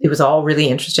things, it was all really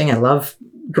interesting. I love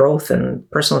growth and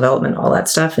personal development, all that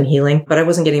stuff, and healing, but I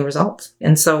wasn't getting results.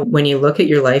 And so when you look at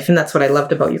your life, and that's what I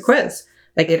loved about your quiz,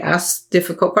 it asks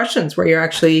difficult questions where you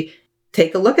actually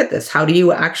take a look at this. How do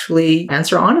you actually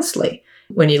answer honestly?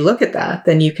 When you look at that,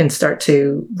 then you can start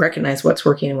to recognize what's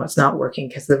working and what's not working,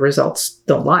 because the results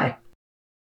don't lie.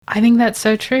 I think that's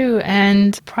so true.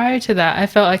 And prior to that, I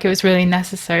felt like it was really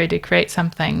necessary to create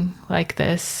something like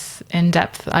this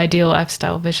in-depth ideal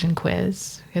lifestyle vision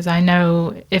quiz. Because I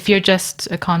know if you're just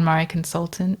a KonMari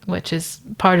consultant, which is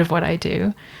part of what I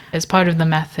do, as part of the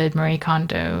method, Marie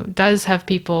Kondo does have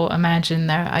people imagine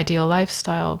their ideal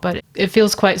lifestyle, but it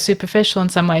feels quite superficial in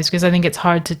some ways, because I think it's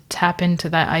hard to tap into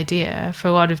that idea. For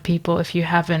a lot of people, if you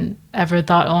haven't ever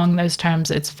thought along those terms,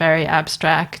 it's very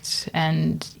abstract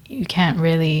and you can't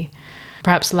really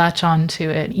perhaps latch on to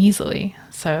it easily.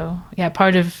 So yeah,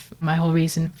 part of my whole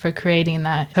reason for creating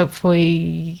that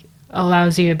hopefully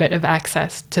allows you a bit of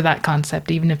access to that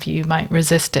concept, even if you might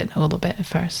resist it a little bit at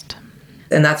first.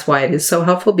 And that's why it is so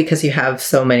helpful, because you have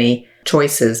so many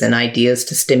choices and ideas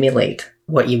to stimulate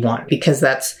what you want. Because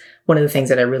that's one of the things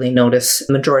that I really notice.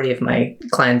 The majority of my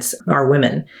clients are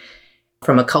women.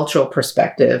 From a cultural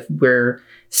perspective, we're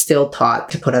still taught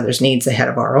to put others' needs ahead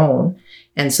of our own.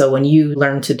 And so when you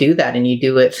learn to do that and you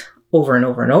do it over and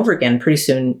over and over again, pretty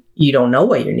soon you don't know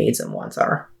what your needs and wants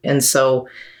are. And so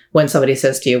when somebody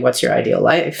says to you, what's your ideal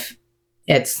life?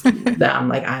 It's that I'm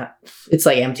like, it's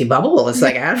like empty bubble. It's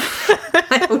like,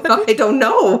 I don't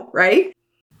know. Right.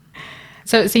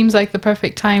 So it seems like the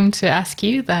perfect time to ask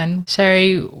you then,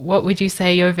 Sherry, what would you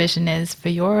say your vision is for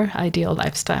your ideal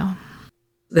lifestyle?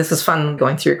 This is fun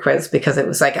going through your quiz because it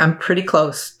was like, I'm pretty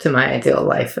close to my ideal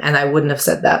life. And I wouldn't have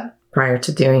said that prior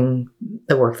to doing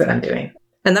the work that I'm doing.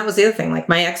 And that was the other thing, like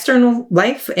my external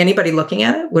life, anybody looking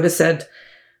at it would have said,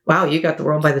 wow, you got the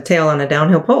world by the tail on a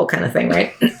downhill pole kind of thing,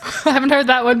 right? I haven't heard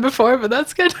that one before, but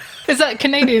that's good. Is that a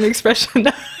Canadian expression?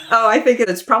 Oh, I think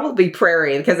it's probably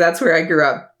prairie because that's where I grew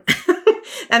up.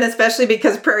 And especially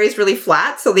because prairie is really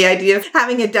flat. So the idea of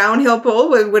having a downhill pole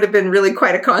would have been really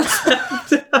quite a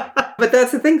concept. But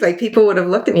that's the thing, like people would have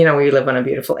looked at me, we live on a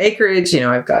beautiful acreage,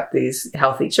 I've got these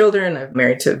healthy children, I'm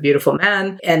married to a beautiful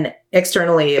man. And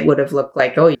externally, it would have looked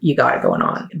like, oh, you got it going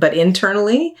on. But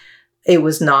internally, it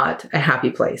was not a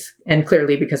happy place. And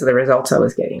clearly because of the results I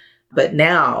was getting. But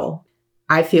now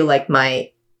I feel like my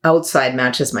outside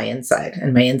matches my inside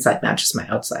and my inside matches my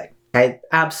outside. I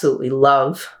absolutely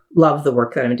love the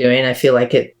work that I'm doing. I feel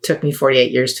like it took me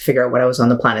 48 years to figure out what I was on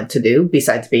the planet to do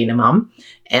besides being a mom.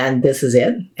 And this is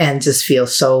it. And just feel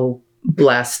so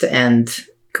blessed and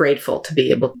grateful to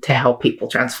be able to help people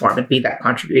transform and be that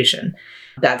contribution.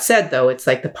 That said, though, it's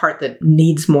like the part that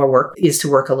needs more work is to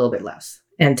work a little bit less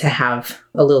and to have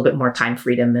a little bit more time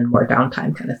freedom and more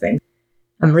downtime kind of thing.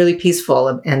 I'm really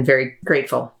peaceful and very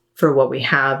grateful for what we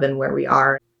have and where we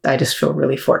are. I just feel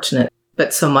really fortunate.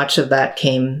 But so much of that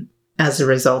came as a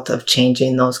result of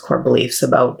changing those core beliefs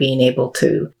about being able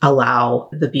to allow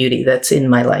the beauty that's in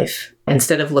my life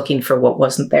instead of looking for what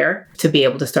wasn't there, to be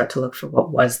able to start to look for what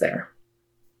was there.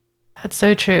 That's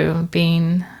so true.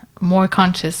 Being more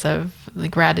conscious of the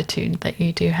gratitude that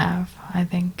you do have, I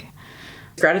think.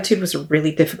 Gratitude was a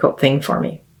really difficult thing for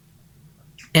me.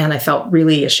 And I felt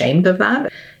really ashamed of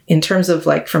that. In terms of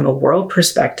like from a world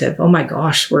perspective, oh my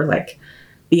gosh, we're like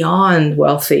beyond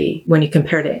wealthy when you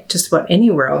compare to just about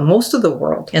anywhere, most of the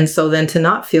world. And so then to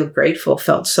not feel grateful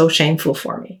felt so shameful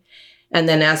for me. And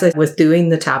then as I was doing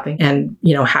the tapping and,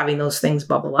 having those things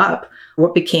bubble up,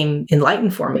 what became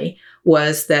enlightened for me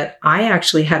was that I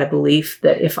actually had a belief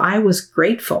that if I was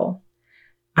grateful,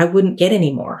 I wouldn't get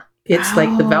any more. It's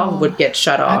like the valve would get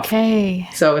shut off. Okay.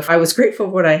 So if I was grateful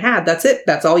for what I had, that's it.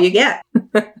 That's all you get.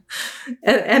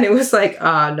 and it was like,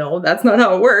 no, that's not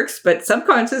how it works. But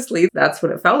subconsciously, that's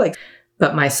what it felt like.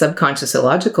 But my subconscious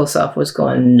illogical self was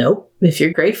going, nope, if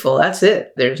you're grateful, that's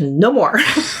it. There's no more.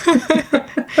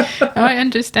 I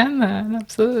understand that.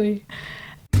 Absolutely.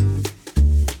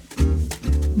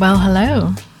 Well,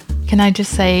 hello. Can I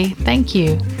just say thank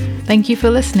you? Thank you for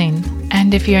listening.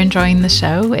 And if you're enjoying the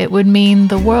show, it would mean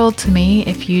the world to me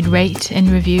if you'd rate and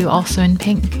review Also in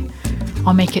Pink.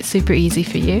 I'll make it super easy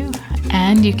for you,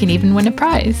 and you can even win a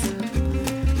prize.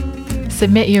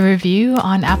 Submit your review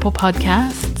on Apple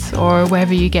Podcasts or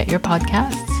wherever you get your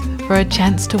podcasts for a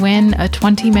chance to win a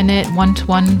 20-minute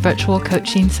one-to-one virtual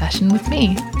coaching session with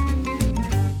me.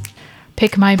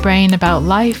 Pick my brain about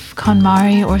life,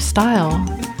 KonMari, or style.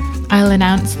 I'll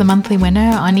announce the monthly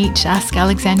winner on each Ask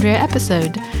Alexandria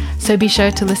episode, so be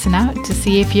sure to listen out to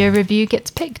see if your review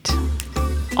gets picked.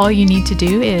 All you need to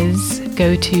do is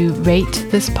go to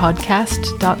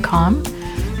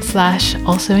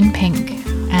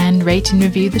ratethispodcast.com/alsoinpink and rate and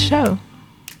review the show.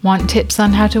 Want tips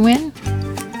on how to win?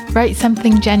 Write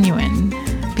something genuine.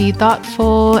 Be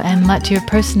thoughtful and let your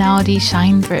personality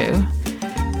shine through.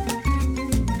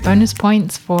 Bonus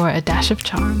points for a dash of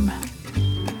charm.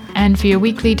 And for your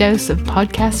weekly dose of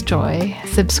podcast joy,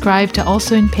 subscribe to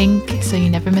Also in Pink so you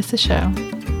never miss a show.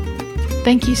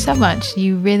 Thank you so much.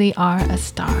 You really are a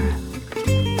star.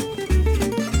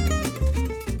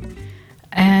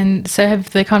 And so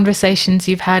have the conversations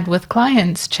you've had with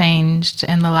clients changed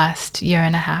in the last year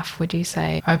and a half, would you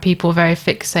say? Are people very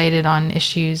fixated on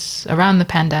issues around the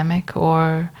pandemic,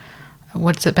 or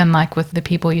what's it been like with the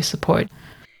people you support?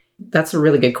 That's a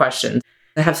really good question.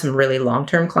 I have some really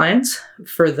long-term clients.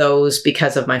 For those,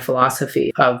 because of my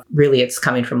philosophy of really it's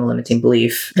coming from a limiting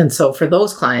belief. And so for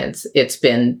those clients, it's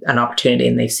been an opportunity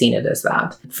and they've seen it as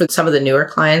that. For some of the newer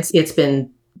clients, it's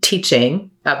been teaching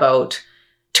about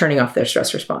turning off their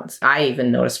stress response. I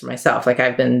even noticed for myself, like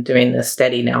I've been doing this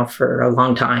steady now for a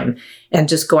long time, and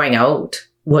just going out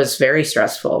was very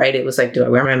stressful, right? It was like, do I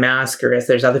wear my mask, or if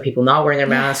there's other people not wearing their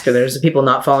mask, or there's people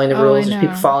not following the rules, there's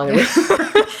people following the rules.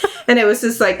 And it was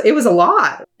just like, it was a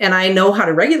lot. And I know how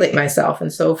to regulate myself.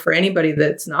 And so for anybody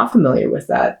that's not familiar with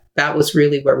that, that was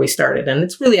really where we started. And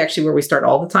it's really actually where we start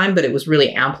all the time, but it was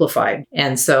really amplified.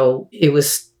 And so it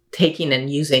was taking and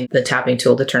using the tapping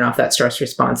tool to turn off that stress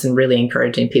response and really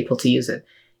encouraging people to use it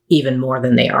even more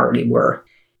than they already were.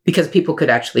 Because people could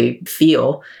actually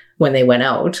feel when they went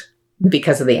out,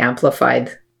 because of the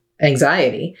amplified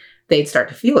anxiety, they'd start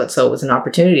to feel it. So it was an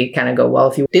opportunity to kind of go,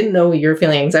 well, if you didn't know you were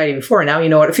feeling anxiety before, now you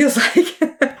know what it feels like.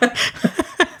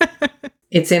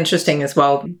 It's interesting as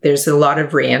well. There's a lot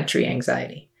of reentry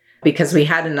anxiety because we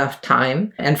had enough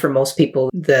time. And for most people,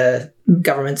 the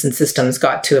governments and systems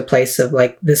got to a place of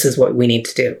like, this is what we need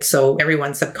to do. So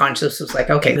everyone's subconscious was like,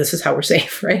 okay, this is how we're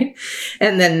safe, right?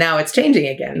 And then now it's changing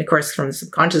again. And of course, from the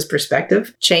subconscious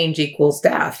perspective, change equals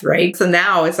death, right? So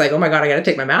now it's like, oh my God, I got to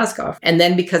take my mask off. And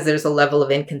then because there's a level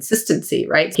of inconsistency,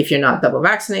 right? If you're not double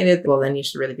vaccinated, well, then you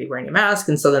should really be wearing a mask.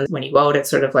 And so then when you go out, it's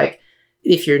sort of like,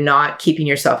 if you're not keeping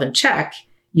yourself in check,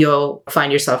 you'll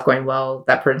find yourself going, well,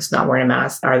 that person's not wearing a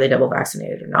mask. Are they double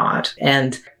vaccinated or not?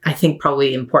 And I think probably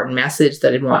the important message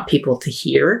that I want people to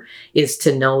hear is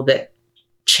to know that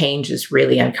change is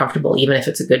really uncomfortable, even if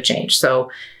it's a good change.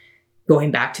 So going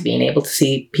back to being able to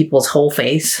see people's whole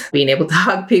face, being able to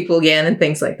hug people again and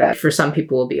things like that. For some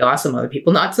people will be awesome, other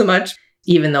people not so much.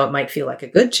 Even though it might feel like a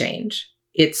good change,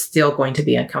 it's still going to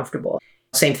be uncomfortable.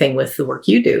 Same thing with the work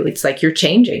you do. It's like you're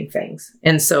changing things.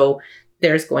 And so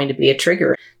there's going to be a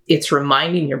trigger. It's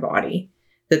reminding your body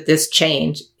that this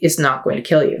change is not going to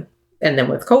kill you. And then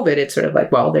with COVID, it's sort of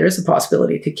like, well, there is a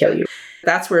possibility it could kill you.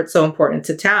 That's where it's so important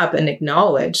to tap and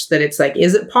acknowledge that it's like,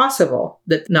 is it possible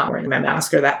that not wearing my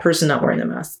mask or that person not wearing the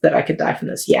mask, that I could die from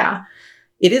this? Yeah,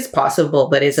 it is possible,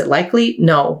 but is it likely?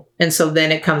 No. And so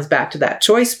then it comes back to that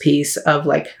choice piece of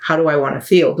like, how do I want to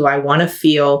feel? Do I want to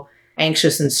feel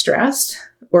anxious and stressed,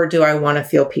 or do I want to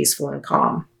feel peaceful and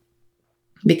calm?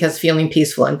 Because feeling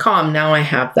peaceful and calm, now I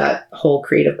have that whole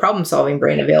creative problem solving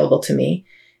brain available to me.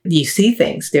 You see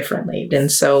things differently.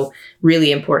 And so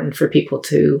really important for people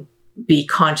to be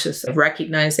conscious of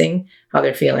recognizing how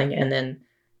they're feeling and then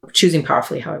choosing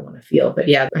powerfully how I want to feel. But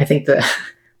yeah, I think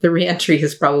the reentry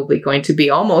is probably going to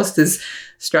be almost as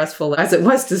stressful as it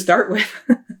was to start with.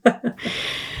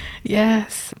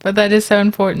 Yes, but that is so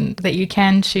important that you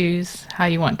can choose how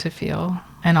you want to feel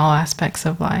in all aspects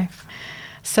of life.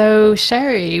 So,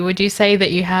 Sherry, would you say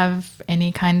that you have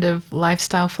any kind of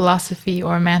lifestyle philosophy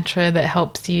or mantra that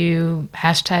helps you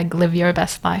 #live your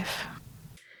best life?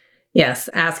 Yes,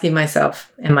 asking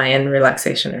myself, am I in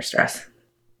relaxation or stress?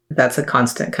 That's a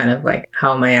constant kind of like,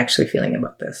 how am I actually feeling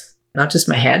about this? Not just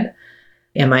my head,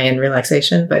 am I in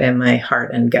relaxation, but in my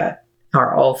heart and gut?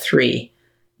 Are all three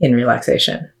in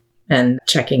relaxation? And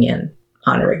checking in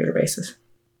on a regular basis.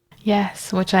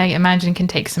 Yes, which I imagine can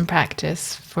take some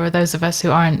practice for those of us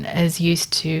who aren't as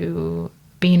used to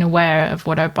being aware of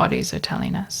what our bodies are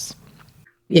telling us.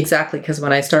 Exactly, because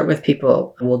when I start with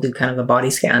people, we'll do kind of a body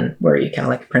scan where you kind of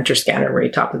like a printer scanner where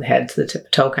you top of the head to the tip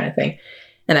of toe kind of thing.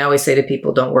 And I always say to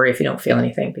people, don't worry if you don't feel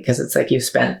anything, because it's like you've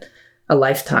spent a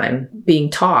lifetime being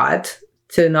taught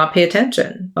to not pay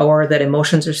attention or that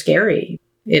emotions are scary.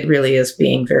 It really is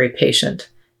being very patient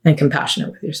and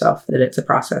compassionate with yourself, that it's a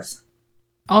process.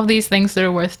 All these things that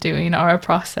are worth doing are a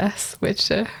process, which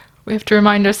we have to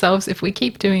remind ourselves if we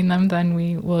keep doing them, then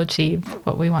we will achieve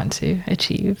what we want to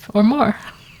achieve or more.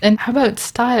 And how about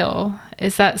style?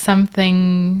 Is that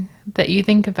something that you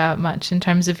think about much in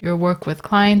terms of your work with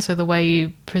clients or the way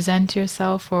you present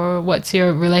yourself, or what's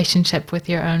your relationship with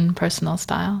your own personal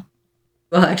style?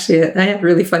 Well, actually, I have a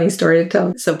really funny story to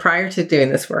tell. So prior to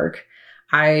doing this work,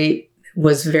 I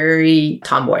was very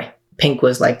tomboy. Pink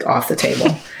was like off the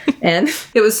table. And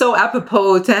it was so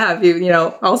apropos to have you,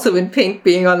 also in pink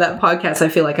being on that podcast. I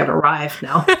feel like I've arrived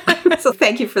now. So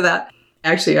thank you for that.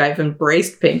 Actually, I've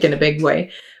embraced pink in a big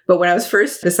way. But when I was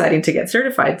first deciding to get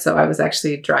certified, so I was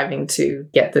actually driving to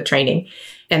get the training.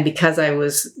 And because I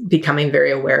was becoming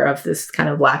very aware of this kind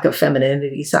of lack of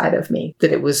femininity side of me,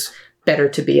 that it was better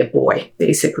to be a boy.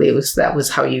 Basically, that was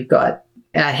how you got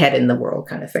ahead in the world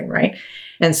kind of thing, right?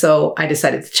 And so I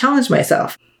decided to challenge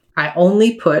myself. I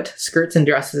only put skirts and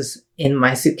dresses in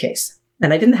my suitcase.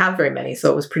 And I didn't have very many, so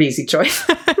it was a pretty easy choice.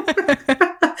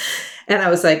 And I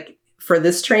was like, for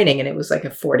this training, and it was like a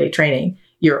 4-day training,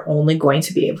 you're only going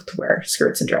to be able to wear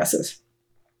skirts and dresses.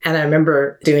 And I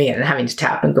remember doing it and having to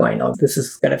tap and going, oh, this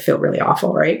is going to feel really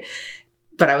awful, right?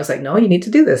 But I was like, no, you need to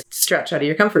do this. Stretch out of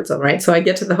your comfort zone, right? So I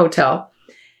get to the hotel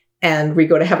and we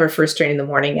go to have our first training in the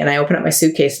morning, and I open up my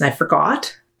suitcase and I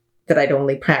forgot that I'd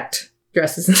only packed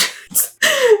dresses and suits.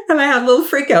 And I had a little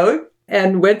freak out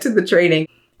and went to the training.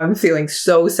 I'm feeling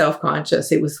so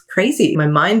self-conscious. It was crazy. My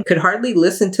mind could hardly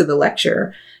listen to the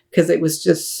lecture because it was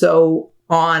just so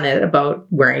on it about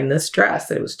wearing this dress,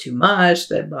 that it was too much,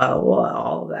 that blah, blah, blah,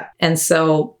 all of that. And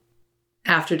so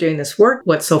after doing this work,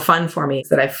 what's so fun for me is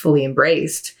that I've fully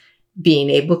embraced being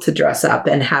able to dress up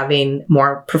and having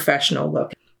more professional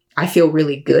look. I feel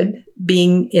really good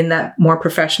being in that more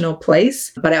professional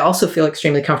place, but I also feel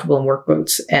extremely comfortable in work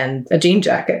boots and a jean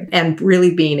jacket, and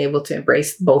really being able to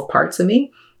embrace both parts of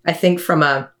me. I think from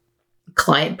a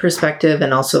client perspective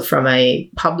and also from a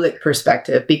public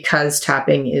perspective, because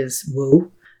tapping is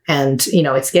woo and,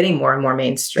 it's getting more and more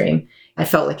mainstream, I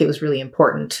felt like it was really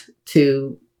important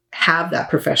to have that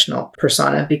professional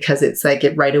persona, because it's like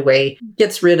it right away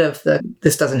gets rid of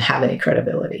this doesn't have any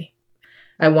credibility.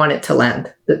 I want it to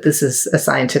land that this is a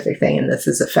scientific thing and this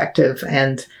is effective.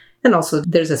 And also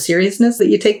there's a seriousness that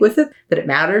you take with it, that it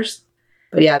matters.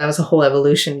 But yeah, that was a whole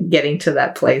evolution getting to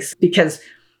that place, because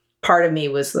part of me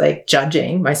was like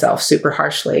judging myself super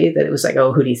harshly, that it was like,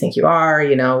 oh, who do you think you are?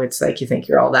 It's like you think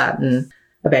you're all that and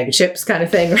a bag of chips kind of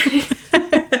thing,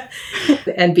 right?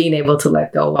 And being able to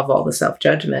let go of all the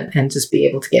self-judgment and just be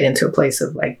able to get into a place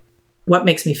of like, what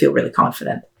makes me feel really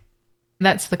confident?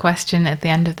 That's the question at the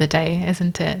end of the day,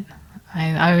 isn't it?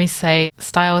 I always say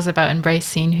style is about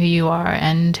embracing who you are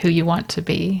and who you want to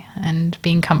be and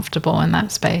being comfortable in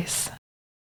that space.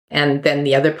 And then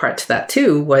the other part to that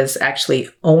too was actually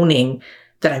owning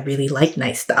that I really like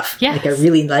nice stuff. Yes. Like I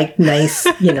really like nice,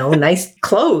 nice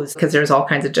clothes, because there's all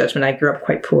kinds of judgment. I grew up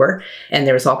quite poor, and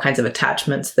there was all kinds of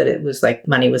attachments that it was like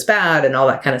money was bad and all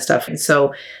that kind of stuff. And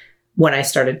so when I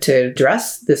started to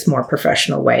dress this more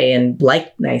professional way and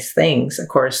like nice things, of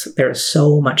course, there was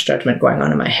so much judgment going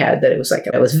on in my head that it was like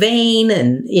I was vain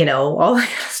and, all that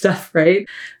kind of stuff, right?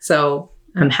 So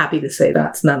I'm happy to say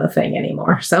that's not a thing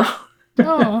anymore. So.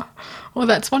 Oh, well,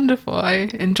 that's wonderful. I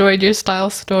enjoyed your style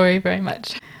story very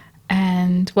much.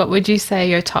 And what would you say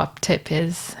your top tip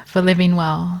is for living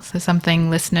well? So something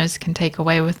listeners can take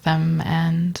away with them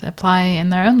and apply in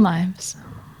their own lives.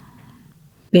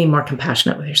 Being more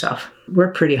compassionate with yourself.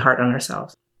 We're pretty hard on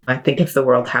ourselves. I think if the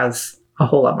world has a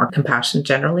whole lot more compassion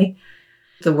generally,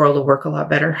 the world will work a lot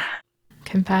better.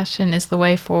 Compassion is the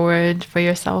way forward for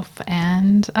yourself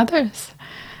and others.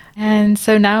 And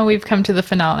so now we've come to the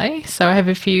finale. So I have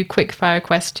a few quick fire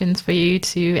questions for you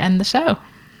to end the show.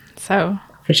 So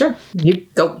for sure. You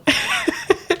go.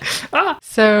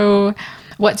 So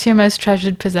what's your most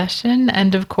treasured possession?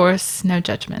 And of course, no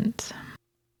judgment.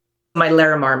 My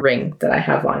Larimar ring that I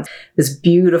have on, this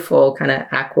beautiful kind of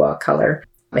aqua color.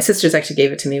 My sisters actually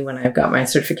gave it to me when I got my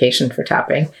certification for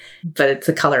tapping, but it's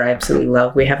a color I absolutely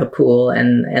love. We have a pool,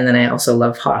 and then I also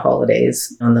love hot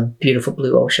holidays on the beautiful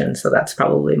blue ocean. So that's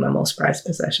probably my most prized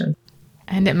possession.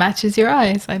 And it matches your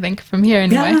eyes, I think, from here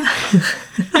anyway. Yeah.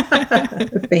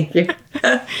 Thank you.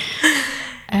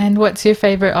 And what's your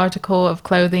favorite article of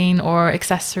clothing or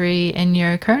accessory in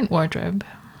your current wardrobe?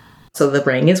 So the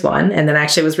ring is one, and then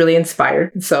actually I was really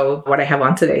inspired. So what I have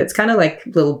on today, it's kind of like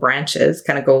little branches,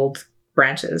 kind of gold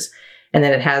branches. And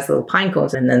then it has little pine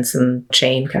cones and then some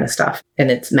chain kind of stuff. And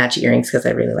it's matchy earrings because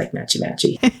I really like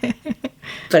matchy.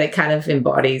 But it kind of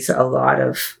embodies a lot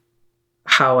of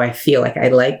how I feel. Like I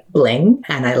like bling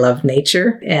and I love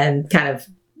nature and kind of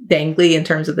dangly in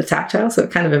terms of the tactile. So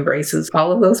it kind of embraces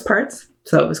all of those parts.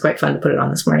 So it was quite fun to put it on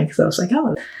this morning because I was like,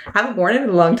 oh, I haven't worn it in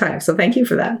a long time. So thank you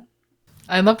for that.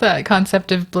 I love that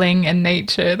concept of bling and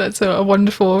nature. That's a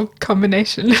wonderful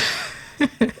combination.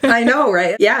 I know,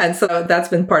 right? Yeah. And so that's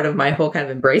been part of my whole kind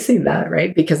of embracing that,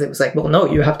 right? Because it was like, well, no,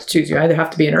 you have to choose. You either have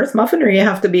to be an earth muffin or you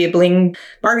have to be a bling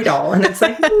Barbie doll. And it's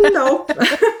like, no.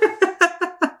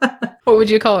 What would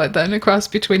you call it then? A cross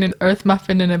between an earth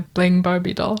muffin and a bling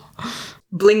Barbie doll?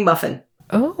 Bling muffin.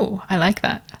 Oh, I like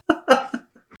that.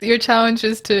 Your challenge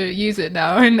is to use it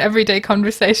now in everyday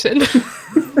conversation.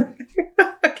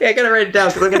 Okay, I gotta write it down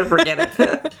because I'm gonna forget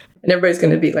it. And everybody's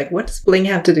gonna be like, what does bling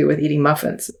have to do with eating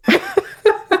muffins?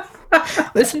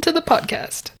 Listen to the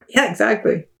podcast. Yeah,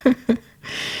 exactly.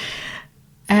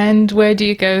 And where do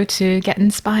you go to get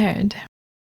inspired?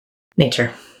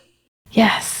 Nature.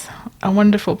 Yes, a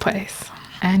wonderful place.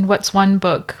 And what's one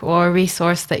book or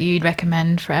resource that you'd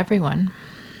recommend for everyone?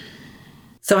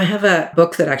 So I have a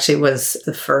book that actually was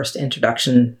the first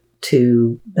introduction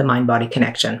to the mind-body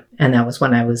connection. And that was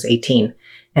when I was 18.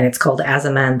 And it's called As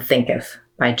a Man Thinketh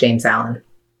by James Allen.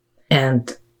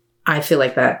 And I feel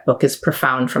like that book is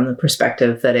profound from the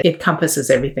perspective that it encompasses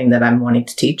everything that I'm wanting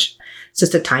to teach. It's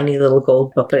just a tiny little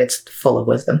gold book, but it's full of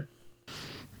wisdom.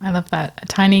 I love that. A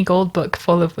tiny gold book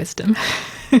full of wisdom.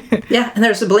 Yeah, and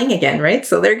there's a bling again, right?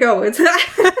 So there you go. It's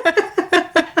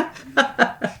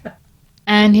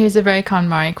And here's a very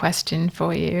KonMari question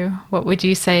for you. What would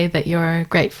you say that you're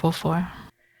grateful for?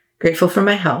 Grateful for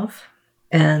my health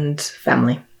and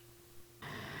family.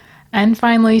 And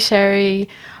finally, Sherry,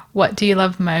 what do you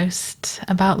love most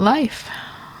about life?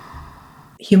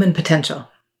 Human potential,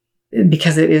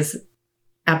 because it is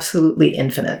absolutely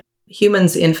infinite.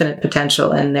 Humans' infinite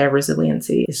potential and their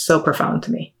resiliency is so profound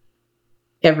to me.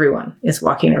 Everyone is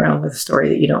walking around with a story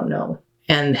that you don't know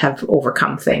and have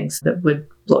overcome things that would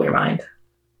blow your mind.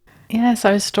 Yes,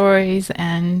 our stories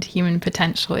and human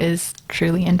potential is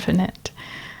truly infinite.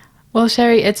 Well,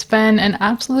 Sherry, it's been an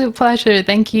absolute pleasure.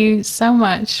 Thank you so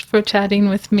much for chatting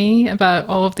with me about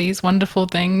all of these wonderful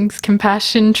things.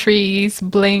 Compassion, trees,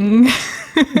 bling,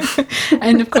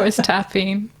 and of course,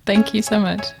 tapping. Thank you so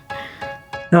much.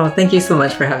 No, thank you so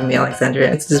much for having me, Alexandria.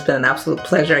 It's just been an absolute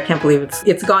pleasure. I can't believe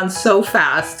it's gone so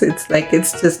fast. It's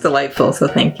just delightful. So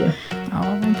thank you.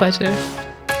 Oh, my pleasure.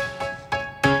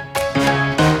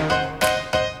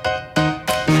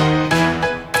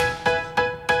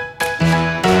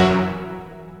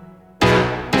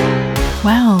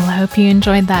 Well, I hope you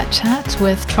enjoyed that chat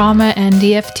with trauma and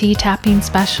EFT tapping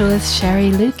specialist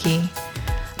Sherry Lukey.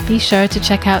 Be sure to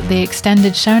check out the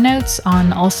extended show notes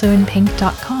on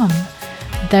alsoinpink.com.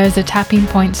 There's a tapping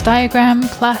points diagram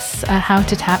plus a how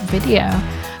to tap video.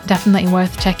 Definitely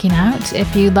worth checking out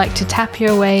if you'd like to tap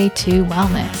your way to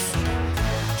wellness.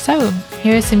 So,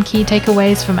 here are some key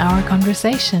takeaways from our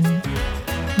conversation.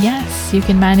 Yes, you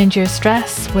can manage your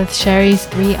stress with Sherry's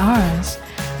 3 R's.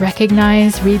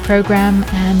 Recognize, reprogram,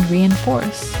 and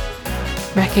reinforce.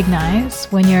 Recognize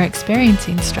when you're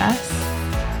experiencing stress.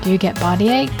 Do you get body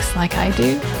aches like I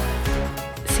do?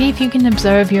 See if you can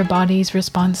observe your body's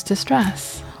response to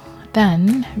stress.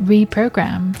 Then,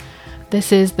 reprogram.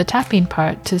 This is the tapping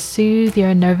part to soothe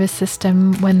your nervous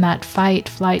system when that fight,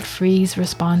 flight, freeze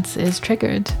response is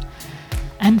triggered.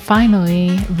 And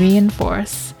finally,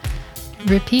 reinforce.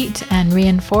 Repeat and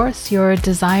reinforce your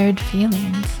desired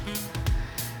feelings.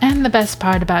 And the best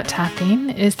part about tapping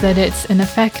is that it's an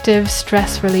effective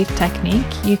stress relief technique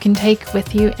you can take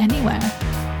with you anywhere.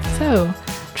 So,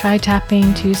 try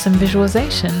tapping to some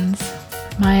visualizations.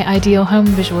 My ideal home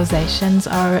visualizations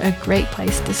are a great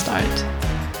place to start.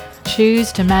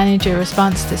 Choose to manage your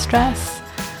response to stress.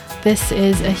 This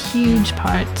is a huge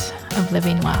part of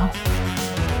living well.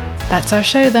 That's our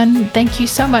show then. Thank you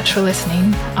so much for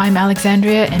listening. I'm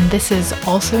Alexandria and this is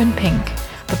Also in Pink,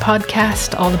 the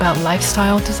podcast all about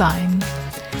lifestyle design.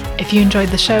 If you enjoyed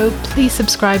the show, please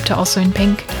subscribe to Also in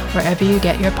Pink wherever you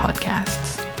get your podcasts.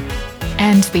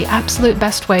 And the absolute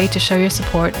best way to show your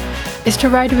support is to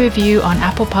write a review on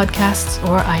Apple Podcasts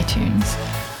or iTunes.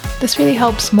 This really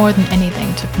helps more than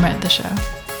anything to promote the show.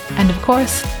 And of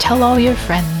course, tell all your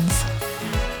friends.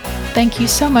 Thank you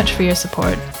so much for your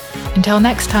support. Until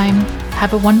next time,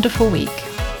 have a wonderful week.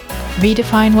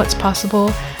 Redefine what's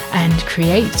possible and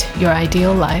create your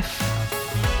ideal life.